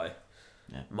goodbye.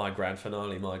 Yeah. My grand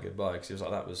finale, my goodbye, because he was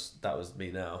like, that was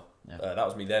me now. Yeah. That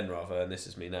was me then, rather, and this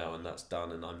is me now, and that's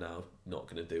done, and I'm now not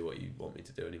going to do what you want me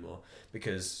to do anymore.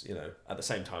 Because, you know, at the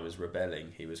same time as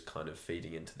rebelling, he was kind of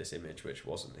feeding into this image which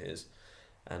wasn't his.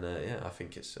 And I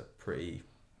think it's a pretty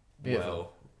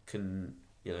Beautiful.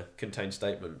 contained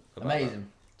statement. About Amazing.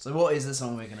 So what is the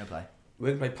song we're going to play? That. We're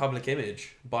gonna play Public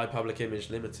Image by Public Image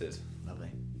Limited. Lovely.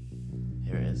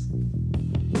 Here it is.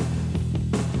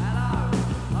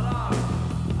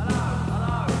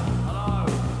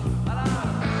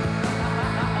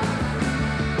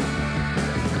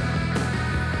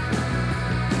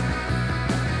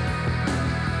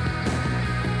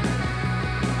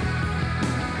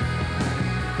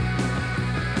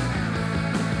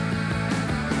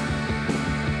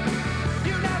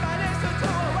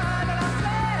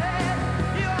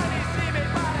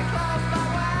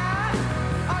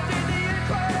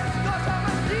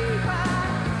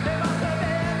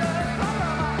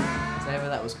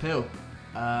 Pill,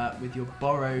 with your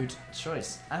borrowed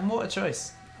choice. And what a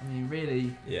choice. I mean,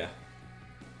 really, Yeah.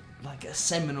 like a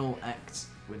seminal act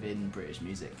within British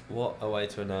music. What a way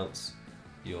to announce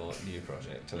your new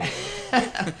project. Okay,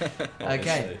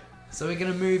 Obviously. so we're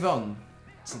going to move on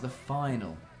to the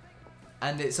final.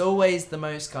 And it's always the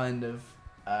most kind of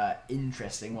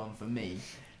interesting one for me,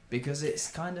 because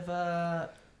it's kind of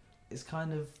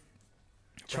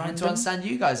trying to understand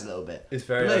you guys a little bit. It's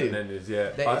very Blue. open-ended,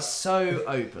 yeah. It's so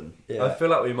open. Yeah. I feel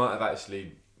like we might have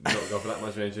actually not gone for that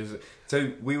much range.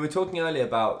 So we were talking earlier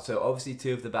about, so obviously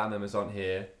 2 of the band members aren't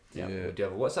here. Yeah. We do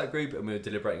have a WhatsApp group, and we were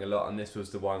deliberating a lot, and this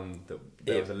was the one that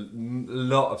there was a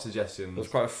lot of suggestions. It was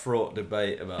quite a fraught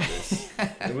debate about this.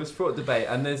 It was fraught debate,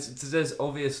 and there's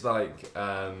obvious like.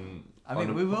 I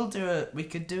mean, we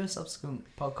could do a subsequent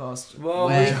podcast Well,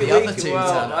 where the other two turn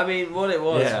up. I mean, what it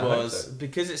was Yeah, I hope was so.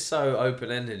 because it's so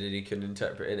open-ended and you can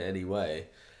interpret it in any way.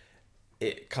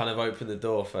 It kind of opened the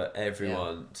door for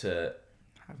everyone to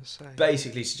Have a say.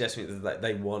 basically suggest something that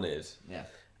they wanted. Yeah.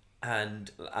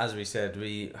 And as we said,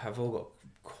 we have all got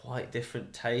quite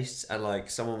different tastes, and like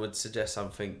someone would suggest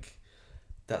something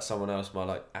that someone else might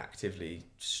like actively,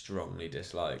 strongly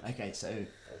dislike. Okay, so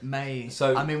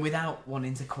I mean, without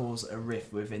wanting to cause a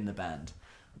rift within the band,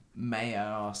 may I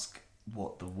ask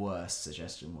what the worst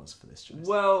suggestion was for this choice?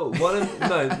 Well,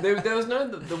 there was no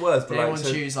the worst, but Did anyone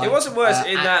choose like it wasn't worse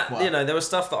in that Aqua? there was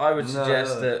stuff that I would No.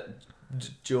 suggest that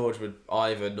George would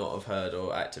either not have heard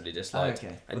or actively disliked.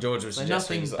 Okay. And George would So suggest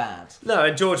nothing things bad. No,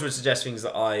 and George would suggest things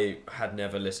that I had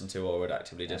never listened to or would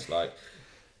actively dislike.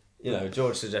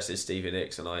 George suggested Stevie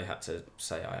Nicks, and I had to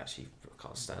say I actually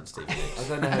can't stand Stevie Nicks. I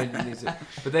don't know how you need it.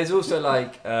 But there's also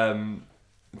like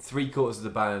 3/4 of the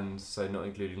band, so not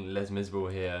including Les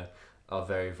Miserables here, are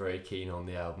very, very keen on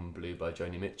the album Blue by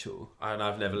Joni Mitchell. And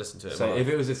I've never listened to it. So if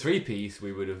it was a 3-piece,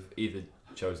 we would have either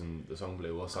chosen the song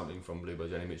Blue or something from Blue by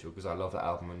Joni Mitchell, because I love that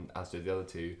album, and as do the other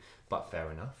two, but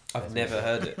fair enough. I've never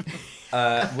heard it.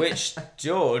 Which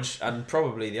George and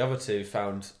probably the other two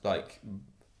found like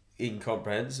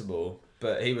incomprehensible.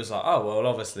 But he was like, oh, well,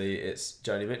 obviously it's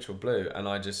Joni Mitchell Blue. And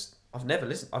I've never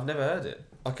listened. I've never heard it.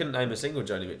 I couldn't name a single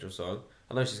Joni Mitchell song.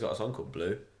 I know she's got a song called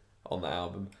Blue on the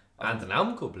album. And an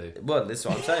album called Blue. Well, that's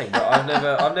what I'm saying. But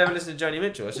I've never listened to Joni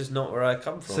Mitchell. It's just not where I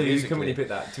come from. So you musically. couldn't really pick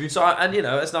that.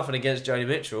 It's nothing against Joni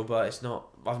Mitchell, but it's not.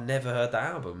 I've never heard that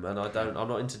album, and I'm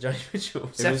not into Joni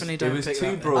Mitchell. Definitely don't It was pick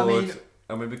too that. broad, I mean-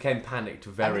 and we became panicked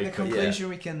I very mean, the quickly. conclusion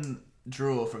we can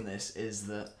draw from this is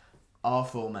that our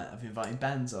format of inviting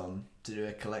bands on to do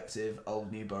a collective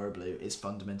old new Borough Blue is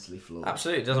fundamentally flawed.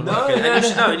 Absolutely, it doesn't No, work.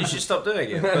 no, And you should stop doing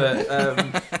it.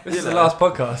 But This is the last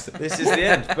podcast. This is the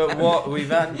end. But what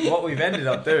we've ended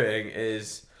up doing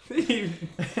is,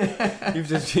 You've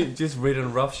just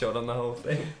ridden roughshod on the whole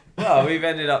thing. well, we've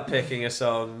ended up picking a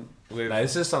song with. No,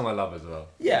 it's a song I love as well.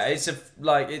 Yeah, it's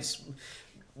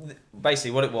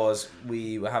basically what it was.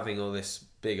 We were having all this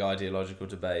big ideological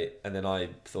debate, and then I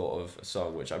thought of a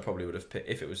song which I probably would have picked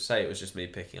if it was just me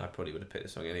picking. I probably would have picked the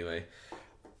song anyway,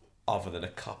 other than a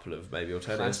couple of maybe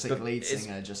alternatives. Classic But lead it's-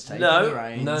 singer just taking No. the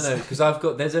reins. No,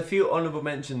 because there's a few honourable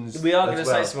mentions. We are going to as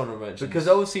say well. some honourable mentions Because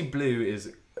obviously Blue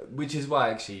is, which is why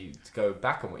actually, to go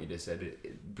back on what you just said,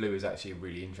 Blue is actually a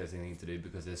really interesting thing to do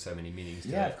because there's so many meanings to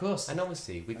Yeah, it. of course. And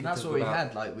obviously we can And that's talk what we've about-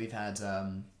 had. Like we've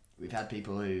had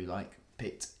people who like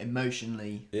picked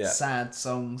emotionally Yeah. sad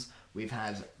songs. We've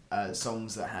had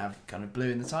songs that have kind of blue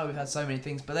in the title. We've had so many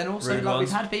things, but then also Rude like ones.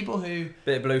 we've had people who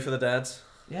bit of Blue for the dads.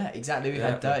 yeah, exactly. We've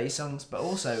Yeah. had dirty songs, but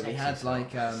also we Sexy had songs.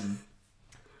 like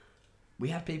we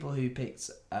had people who picked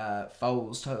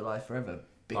Foal's Total Life Forever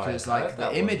because I heard like the that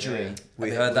one, imagery. yeah. of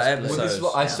We it heard was that blue. episode. Well, this is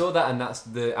what, I Yeah. saw that, and that's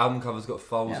the album cover's got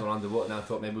foals Yeah. on underwater, and I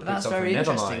thought maybe we'll But pick that's something very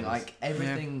from interesting. Nevermind. Like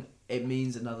everything, it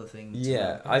means another thing. to Yeah,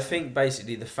 other I people. think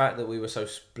basically the fact that we were so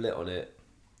split on it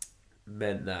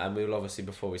meant that, and we will obviously,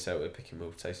 before we say what we're picking,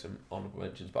 we'll say some honourable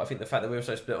mentions, but I think the fact that we were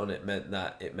so split on it meant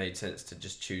that it made sense to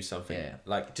just choose something, Yeah.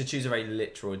 like to choose a very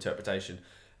literal interpretation,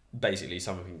 basically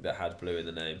something that had blue in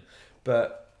the name.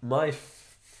 But my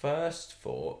first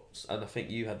thoughts, and I think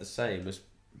you had the same, was,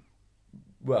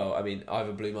 well, I mean,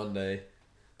 either Blue Monday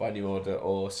by New Order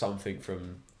or something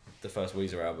from the first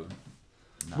Weezer album.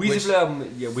 Weezer Blue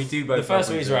album, yeah, we do both. The first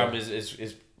love Weezer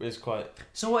album is quite.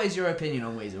 So what is your opinion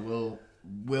on Weezer? Will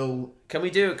Can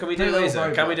we do Put a little Weezer?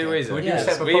 robot, Can we do yeah. Weezer? We can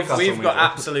set up a We've podcast on got Weezer.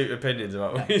 absolute opinions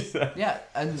about Weezer. Yeah,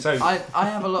 and So- I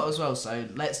have a lot as well. So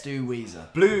let's do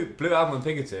Weezer. Blue album and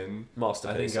Pinkerton, I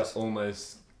Masterpieces. think are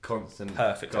almost constant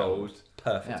Perfect gold. albums.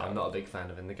 Perfect. Yeah. I'm not a big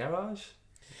fan of In the Garage,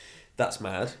 That's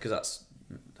mad because that's.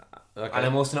 Okay. and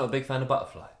I'm also not a big fan of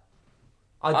Butterfly.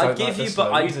 I'd give you,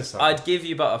 but Weezer song. I'd give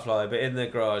you Butterfly, but In the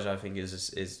Garage I think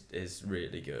is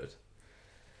really good.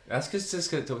 That's just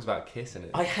because it talks about kissing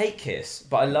it. I hate Kiss,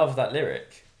 but I love that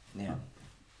lyric. Yeah.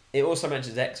 It also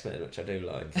mentions X-Men, which I do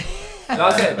like. No,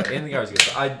 I said In the Garage is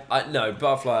good, but I no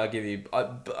Butterfly. I give you.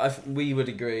 We would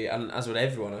agree, and as would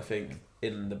everyone, I think,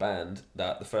 in the band,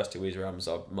 that the first two Weezer albums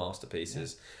are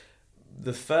masterpieces. Yeah.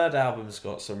 The third album's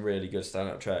got some really good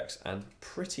stand-up tracks, and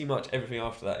pretty much everything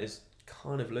after that is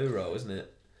kind of loo roll, isn't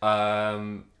it?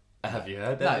 Have you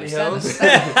heard No, Beverly Hills?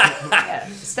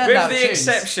 stand With out the tunes.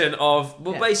 exception of,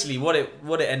 well, Yeah. basically what it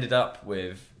ended up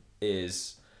with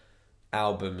is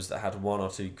albums that had one or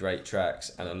two great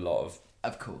tracks and a lot of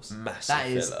Of course. massive That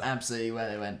is filler. absolutely where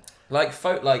they went. Like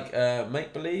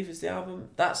Make Believe is the album.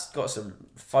 That's got some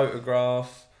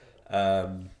Photograph.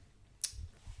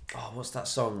 What's that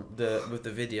song? With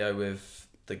the video with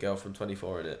the girl from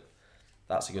 24 in it.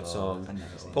 That's a good song. I've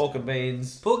never seen Pork and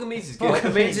Beans. Pork and Beans is good. Pork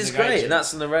and Beans Beans is is a great great, tune. and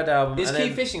that's in the Red album. Is and Keep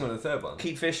then Fishing on the third one?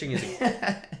 Keep Fishing is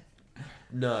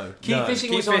no. Keep no. Fishing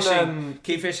Keep was Fishing, on.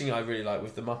 Keep Fishing I really like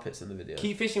with the Muppets in the video.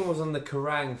 Keep Fishing was on the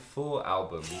Kerrang 4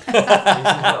 album.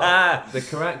 The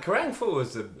Kerrang 4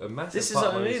 was a massive. This is part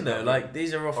what I of my mean though. album. Like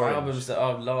these are off Orange. albums that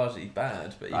are largely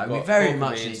bad, but you've Right, got we very Pork and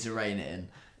much need Beans. to rein it in.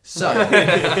 So,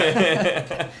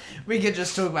 we could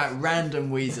just talk about random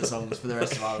Weezer songs for the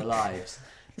rest of our lives.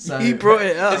 So, You brought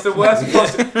it up. It's the worst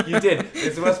possible. You did.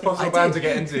 It's the worst possible I band to did.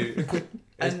 get into.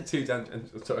 And- It's too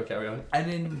tangent. Sorry, carry on.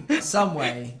 and in some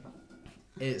way,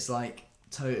 it's like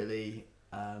totally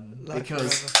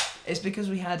because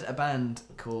we had a band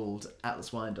called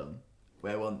Atlas Wind On,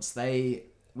 where once we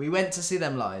went to see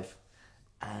them live,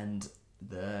 and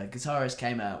the guitarist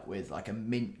came out with like a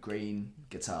mint green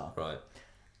guitar. Right.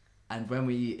 And when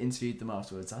we interviewed them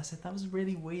afterwards, I said, that was a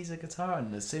really Weezer guitar.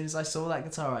 And as soon as I saw that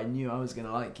guitar, I knew I was going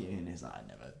to like you. And he's like, I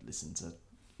never listened to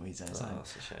Weezer. It's like,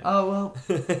 That's a shame. oh, well,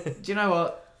 do you know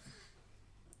what?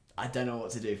 I don't know what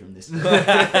to do from this.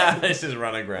 This is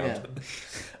run aground.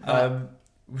 Yeah.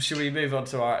 Should we move on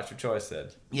to our actual choice then?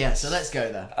 Yeah, so let's go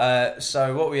there.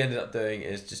 So what we ended up doing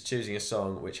is just choosing a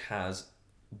song which has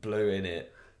blue in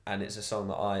it, and it's a song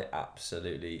that I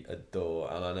absolutely adore,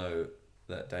 and I know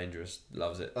that Dangerous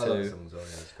loves it too. I love songs, yeah,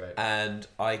 it's great. And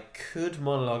I could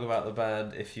monologue about the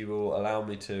band if you will allow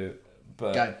me to,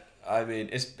 but Go. I mean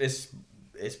it's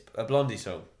a Blondie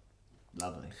song,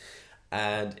 Lovely.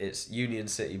 and it's Union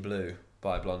City Blue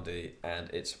by Blondie, and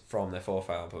it's from their fourth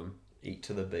album, Eat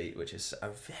to the Beat, which is a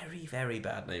very, very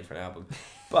bad name for an album,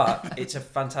 but it's a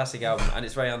fantastic album, and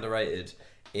it's very underrated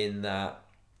in that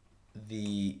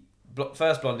the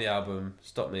first Blondie album,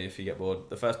 stop me if you get bored,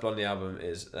 the first Blondie album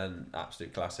is an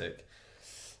absolute classic.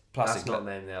 That's not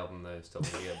the name of the album though. Stop me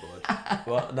if you get bored.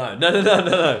 What?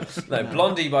 No,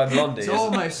 Blondie by Blondie It's is...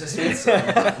 almost a Smith song.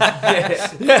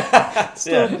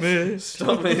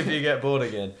 Stop me if you get bored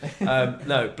again.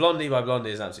 No, Blondie by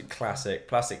Blondie is an absolute classic.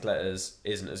 Plastic Letters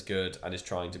isn't as good and is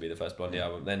trying to be the first Blondie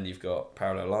album. Then you've got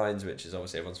Parallel Lines, which is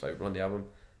obviously everyone's favourite Blondie album.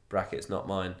 Brackets, not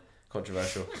mine.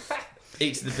 Controversial.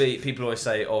 Eat to the Beat, people always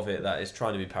say of it that it's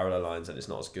trying to be Parallel Lines and it's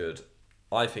not as good.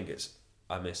 I think it's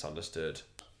a misunderstood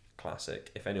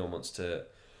classic. If anyone wants to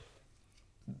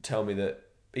tell me that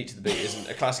Eat to the Beat isn't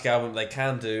a classic album, they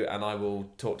can do, and I will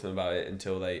talk to them about it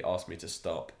until they ask me to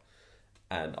stop.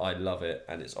 And I love it,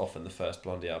 and it's often the first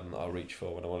Blondie album that I'll reach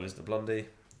for when I want to listen to Blondie.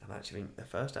 And I actually think their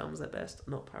first album's their best,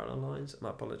 not Parallel Lines, and I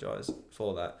apologise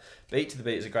for that. But Eat to the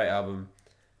Beat is a great album,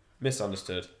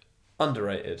 misunderstood,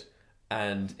 underrated,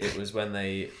 and it was when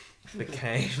they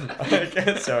became...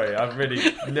 Sorry, I'm really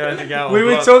nerding out. We on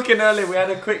were Blond- talking earlier. We had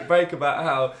a quick break about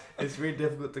how it's really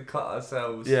difficult to cut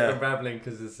ourselves Yeah. from babbling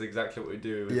because it's exactly what we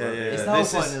do. with Yeah, Blondie. yeah, It's yeah. the whole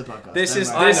This point is- of the podcast. This don't is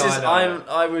worry.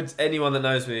 I know. anyone that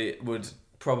knows me would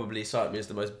probably cite me as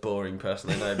the most boring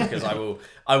person they know because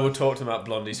I will talk to them about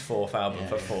Blondie's fourth album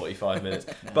for 45 minutes.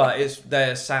 But it's when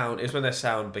their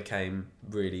sound became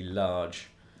really large,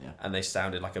 Yeah. and they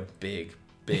sounded like a big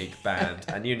band.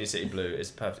 And Union City Blue is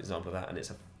a perfect example of that, and it's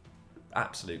an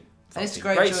absolute And it's a fucking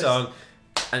great great choice. song.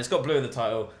 and it's got blue in the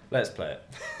title. Let's play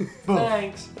it.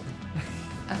 Thanks.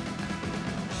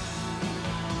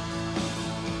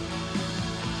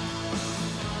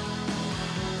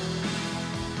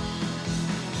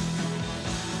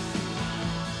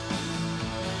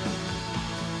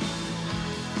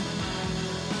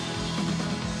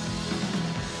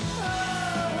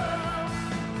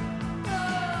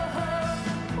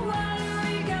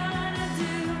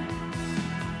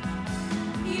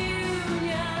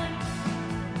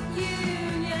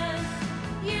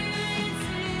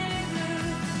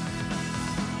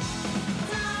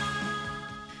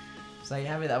 So you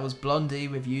have it. That was Blondie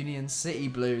with Union City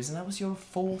Blues, and that was your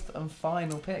fourth and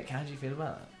final pick. How do you feel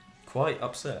about that? Quite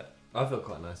upset. I feel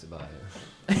quite nice about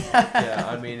it. Yeah,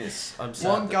 I mean, I'm sad.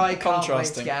 One guy can't wait to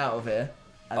Contrasting. get out of here,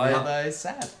 and I- the other is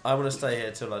sad. I want to stay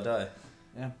here till I die.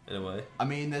 Yeah. In a way. I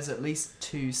mean, there's at least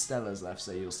 2 Stellas left,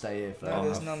 so you'll stay here for. No,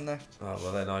 there's none left. Oh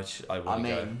well, then I want I to go.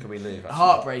 mean, Can we leave? Actually?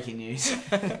 Heartbreaking news.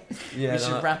 Yeah. We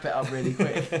should wrap it up really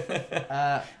quick.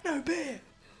 No beer.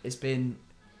 It's been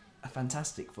a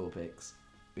fantastic 4 picks.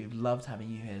 We've loved having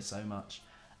you here so much,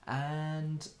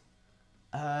 and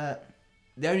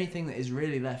the only thing that is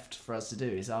really left for us to do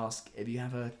is ask if you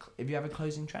have a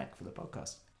closing track for the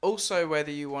podcast. Also,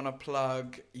 whether you want to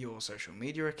plug your social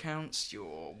media accounts,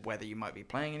 whether you might be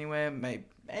playing anywhere, maybe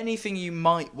anything you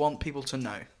might want people to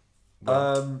know.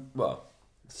 Well,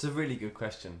 It's a really good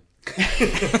question.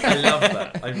 I love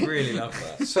that. I really love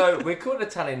that. So we're called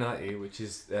Italianati, which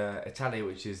is Italia,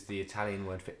 which is the Italian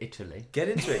word for Italy, Get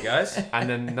into it, guys. and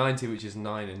then 90, which is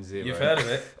 9 and 0. You've heard of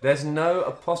it. There's no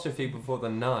apostrophe before the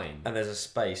 9. And there's a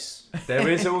space. There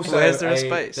is also Where's there a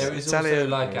space? There is Italia- also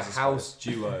like a There's a house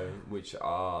duo, which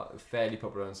are fairly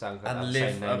popular on SoundCloud. have And the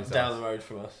live same name up as down us. the road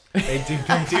from us. They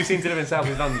do seem to live in South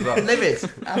East London as well.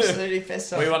 Livid, absolutely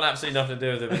pissed off. We want absolutely nothing to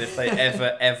do with them, and if they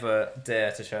ever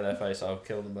dare to show their face, I'll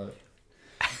kill them both.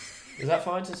 Is that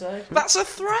fine to say? That's a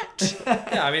threat.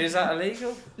 Yeah, I mean, is that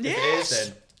illegal? Yes. If it is,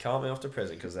 then cart me off to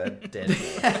prison because they're dead.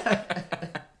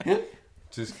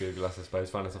 Just Google us, I suppose.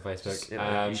 Find us on Facebook. You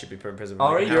know, you should be put in prison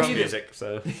are for making you- house music,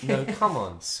 so... No, come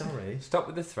on. Sorry. Stop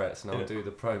with the threats, and I'll do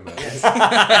the promo.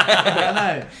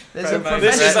 I know. There's a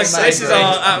This is, professional this is man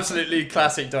our brain. absolutely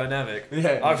classic dynamic.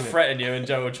 Yeah, I threaten you and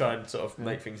Joe will try and sort of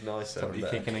make things nicer. Stop you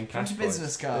but- kicking in Come cash to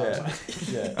business card.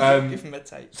 Yeah. Yeah. Give him a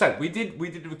tape. So we did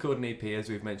record an EP, as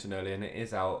we've mentioned earlier, and it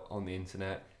is out on the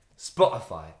internet.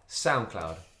 Spotify,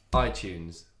 SoundCloud,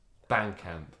 iTunes,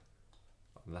 Bandcamp.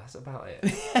 That's about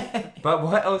it. But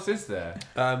what else is there?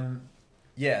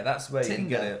 Yeah, that's where you can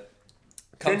get Tinder. it.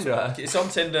 Come to- Tinder? it's on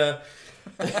Tinder.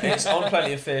 It's on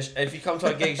Plenty of Fish. If you come to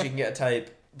our gigs, you can get a tape.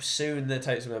 Soon the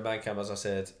tapes will be on Bandcamp, as I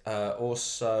said.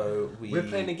 Also, We're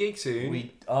playing a gig soon.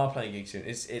 We are playing a gig soon.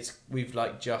 It's we've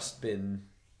like just been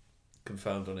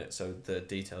confirmed on it, so the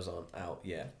details aren't out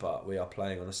yet. But we are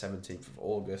playing on the 17th of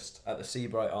August at the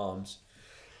Seabright Arms.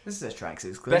 This is a track's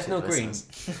exclusive. Bethnal Green,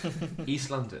 listeners.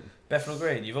 East London. Bethnal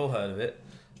Green, you've all heard of it.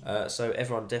 So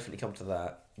everyone definitely come to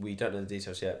that. We don't know the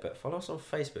details yet, but follow us on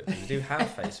Facebook. We do have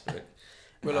Facebook.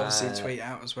 We'll obviously tweet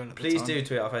out as well. At Please the time. do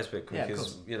tweet our Facebook Yeah, of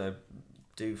because course.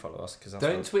 do follow us because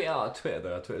Don't tweet out our Twitter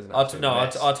though. Our Twitter's an Our, absolute no,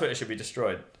 mess. our Twitter should be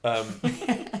destroyed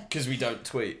because we don't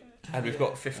tweet, and we've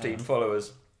got 15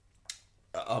 followers.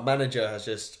 Our manager has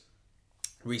just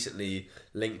recently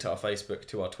linked our Facebook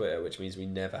to our Twitter, which means we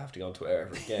never have to go on Twitter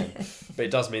ever again. But it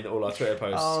does mean that all our Twitter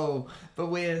posts. Oh, but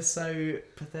we're so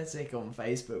pathetic on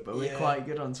Facebook, but we're Yeah. quite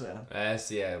good on Twitter. Yes,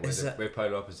 yeah, Is that- we're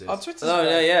polar opposites. Our Twitter's No,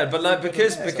 great. yeah, but no,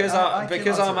 because Yeah, because so I our kill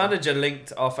because our our Twitter. manager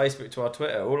linked our Facebook to our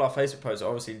Twitter. All our Facebook posts are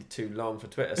obviously too long for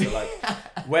Twitter. So like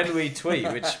when we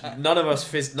tweet, which none of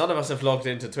us have logged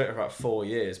into Twitter for about 4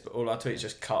 years, but all our tweets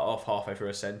just cut off halfway through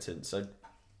a sentence. So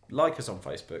like us on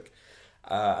Facebook,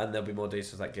 and there'll be more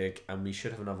details of that gig, and we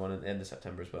should have another one at the end of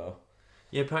September as well.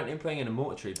 Yeah, apparently I'm playing in a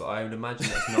mortuary, but I would imagine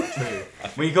that's not true.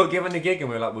 We got given a gig and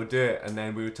we were like, we'll do it, and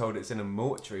then we were told it's in a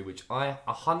mortuary, which I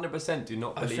 100% do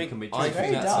not believe can be true. I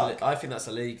think Very dark. I think that's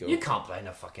illegal. You can't play in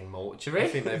a fucking mortuary. I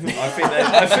think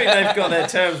they've got their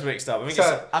terms mixed up. I think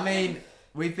So- I mean,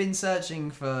 we've been searching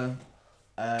for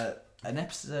an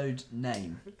episode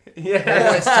name all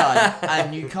Yeah. this time,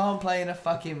 and you can't play in a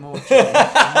fucking mortuary. Might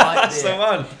that's be the it.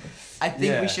 one. I think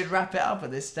Yeah. we should wrap it up at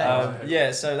this stage.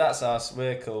 Yeah, so that's us.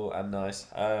 We're cool and nice.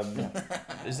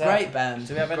 Is that, Great band,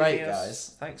 Do we have great anything else?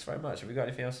 guys. Thanks very much. Have we got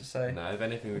anything else to say? No, if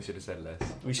anything, we should have said less.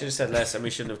 We should have said less, and we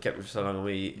shouldn't have kept it for so long.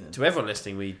 And to everyone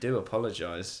listening, we do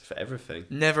apologise for everything.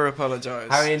 Never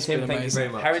apologise. Harry and It's Tim, been thank you amazing.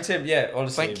 very much. Harry and Tim, yeah,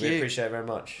 honestly, Thank we you. appreciate it very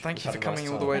much. Thank you We've for had a coming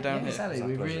nice all the time. way down Yeah, here. exactly. It's our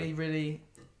We pleasure. really,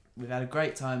 we've had a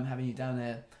great time having you down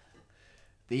here.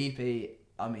 The EP,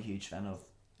 I'm a huge fan of.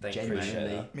 Thank you. Genuinely,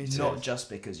 Appreciate that. Me too. not just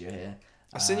because you're here.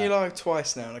 I've seen you live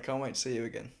twice now, and I can't wait to see you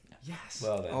again. Yes.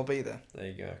 Well then, I'll be there. there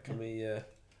you go. Can we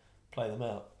play them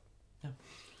out?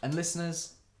 And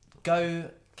listeners, go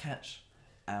catch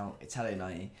out Italia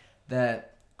 90. They're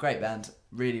great band,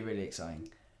 really, really exciting.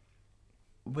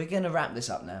 We're going to wrap this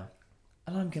up now.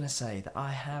 And I'm going to say that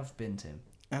I have been Tim.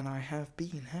 And I have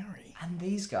been Harry. And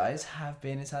these guys have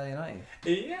been Italia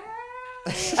 90.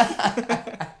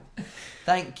 Yeah.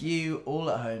 Thank you all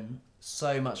at home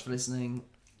so much for listening.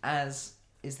 As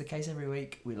is the case every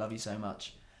week, we love you so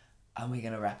much. And we're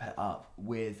going to wrap it up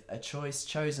with a choice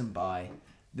chosen by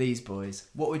these boys.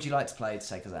 What would you like to play to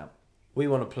take us out? We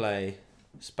want to play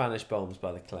Spanish Bombs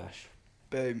by The Clash.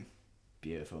 Boom.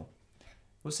 Beautiful.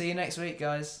 We'll see you next week,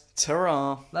 guys.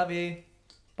 Ta-ra. Love you.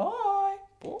 Bye.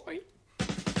 Boy.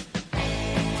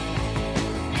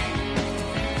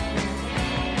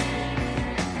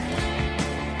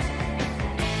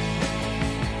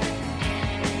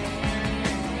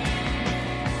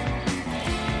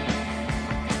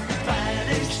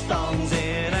 Spanish songs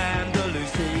in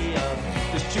Andalusia,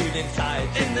 the students hide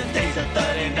in the days of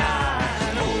 39.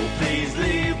 Oh, please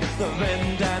leave, the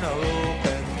vendana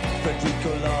open,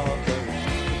 Federico Locker,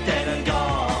 dead and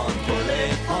gone.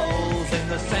 Bullet holes in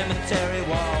the cemetery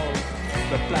wall,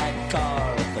 the black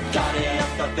car, the guardian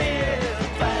of the beer.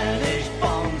 Spanish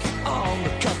bombs on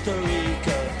the Costa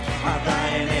Rica, are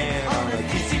flying in on the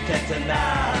DC-10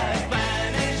 tonight.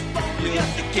 Spanish bombs, you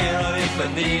got to get on it,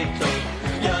 Benito.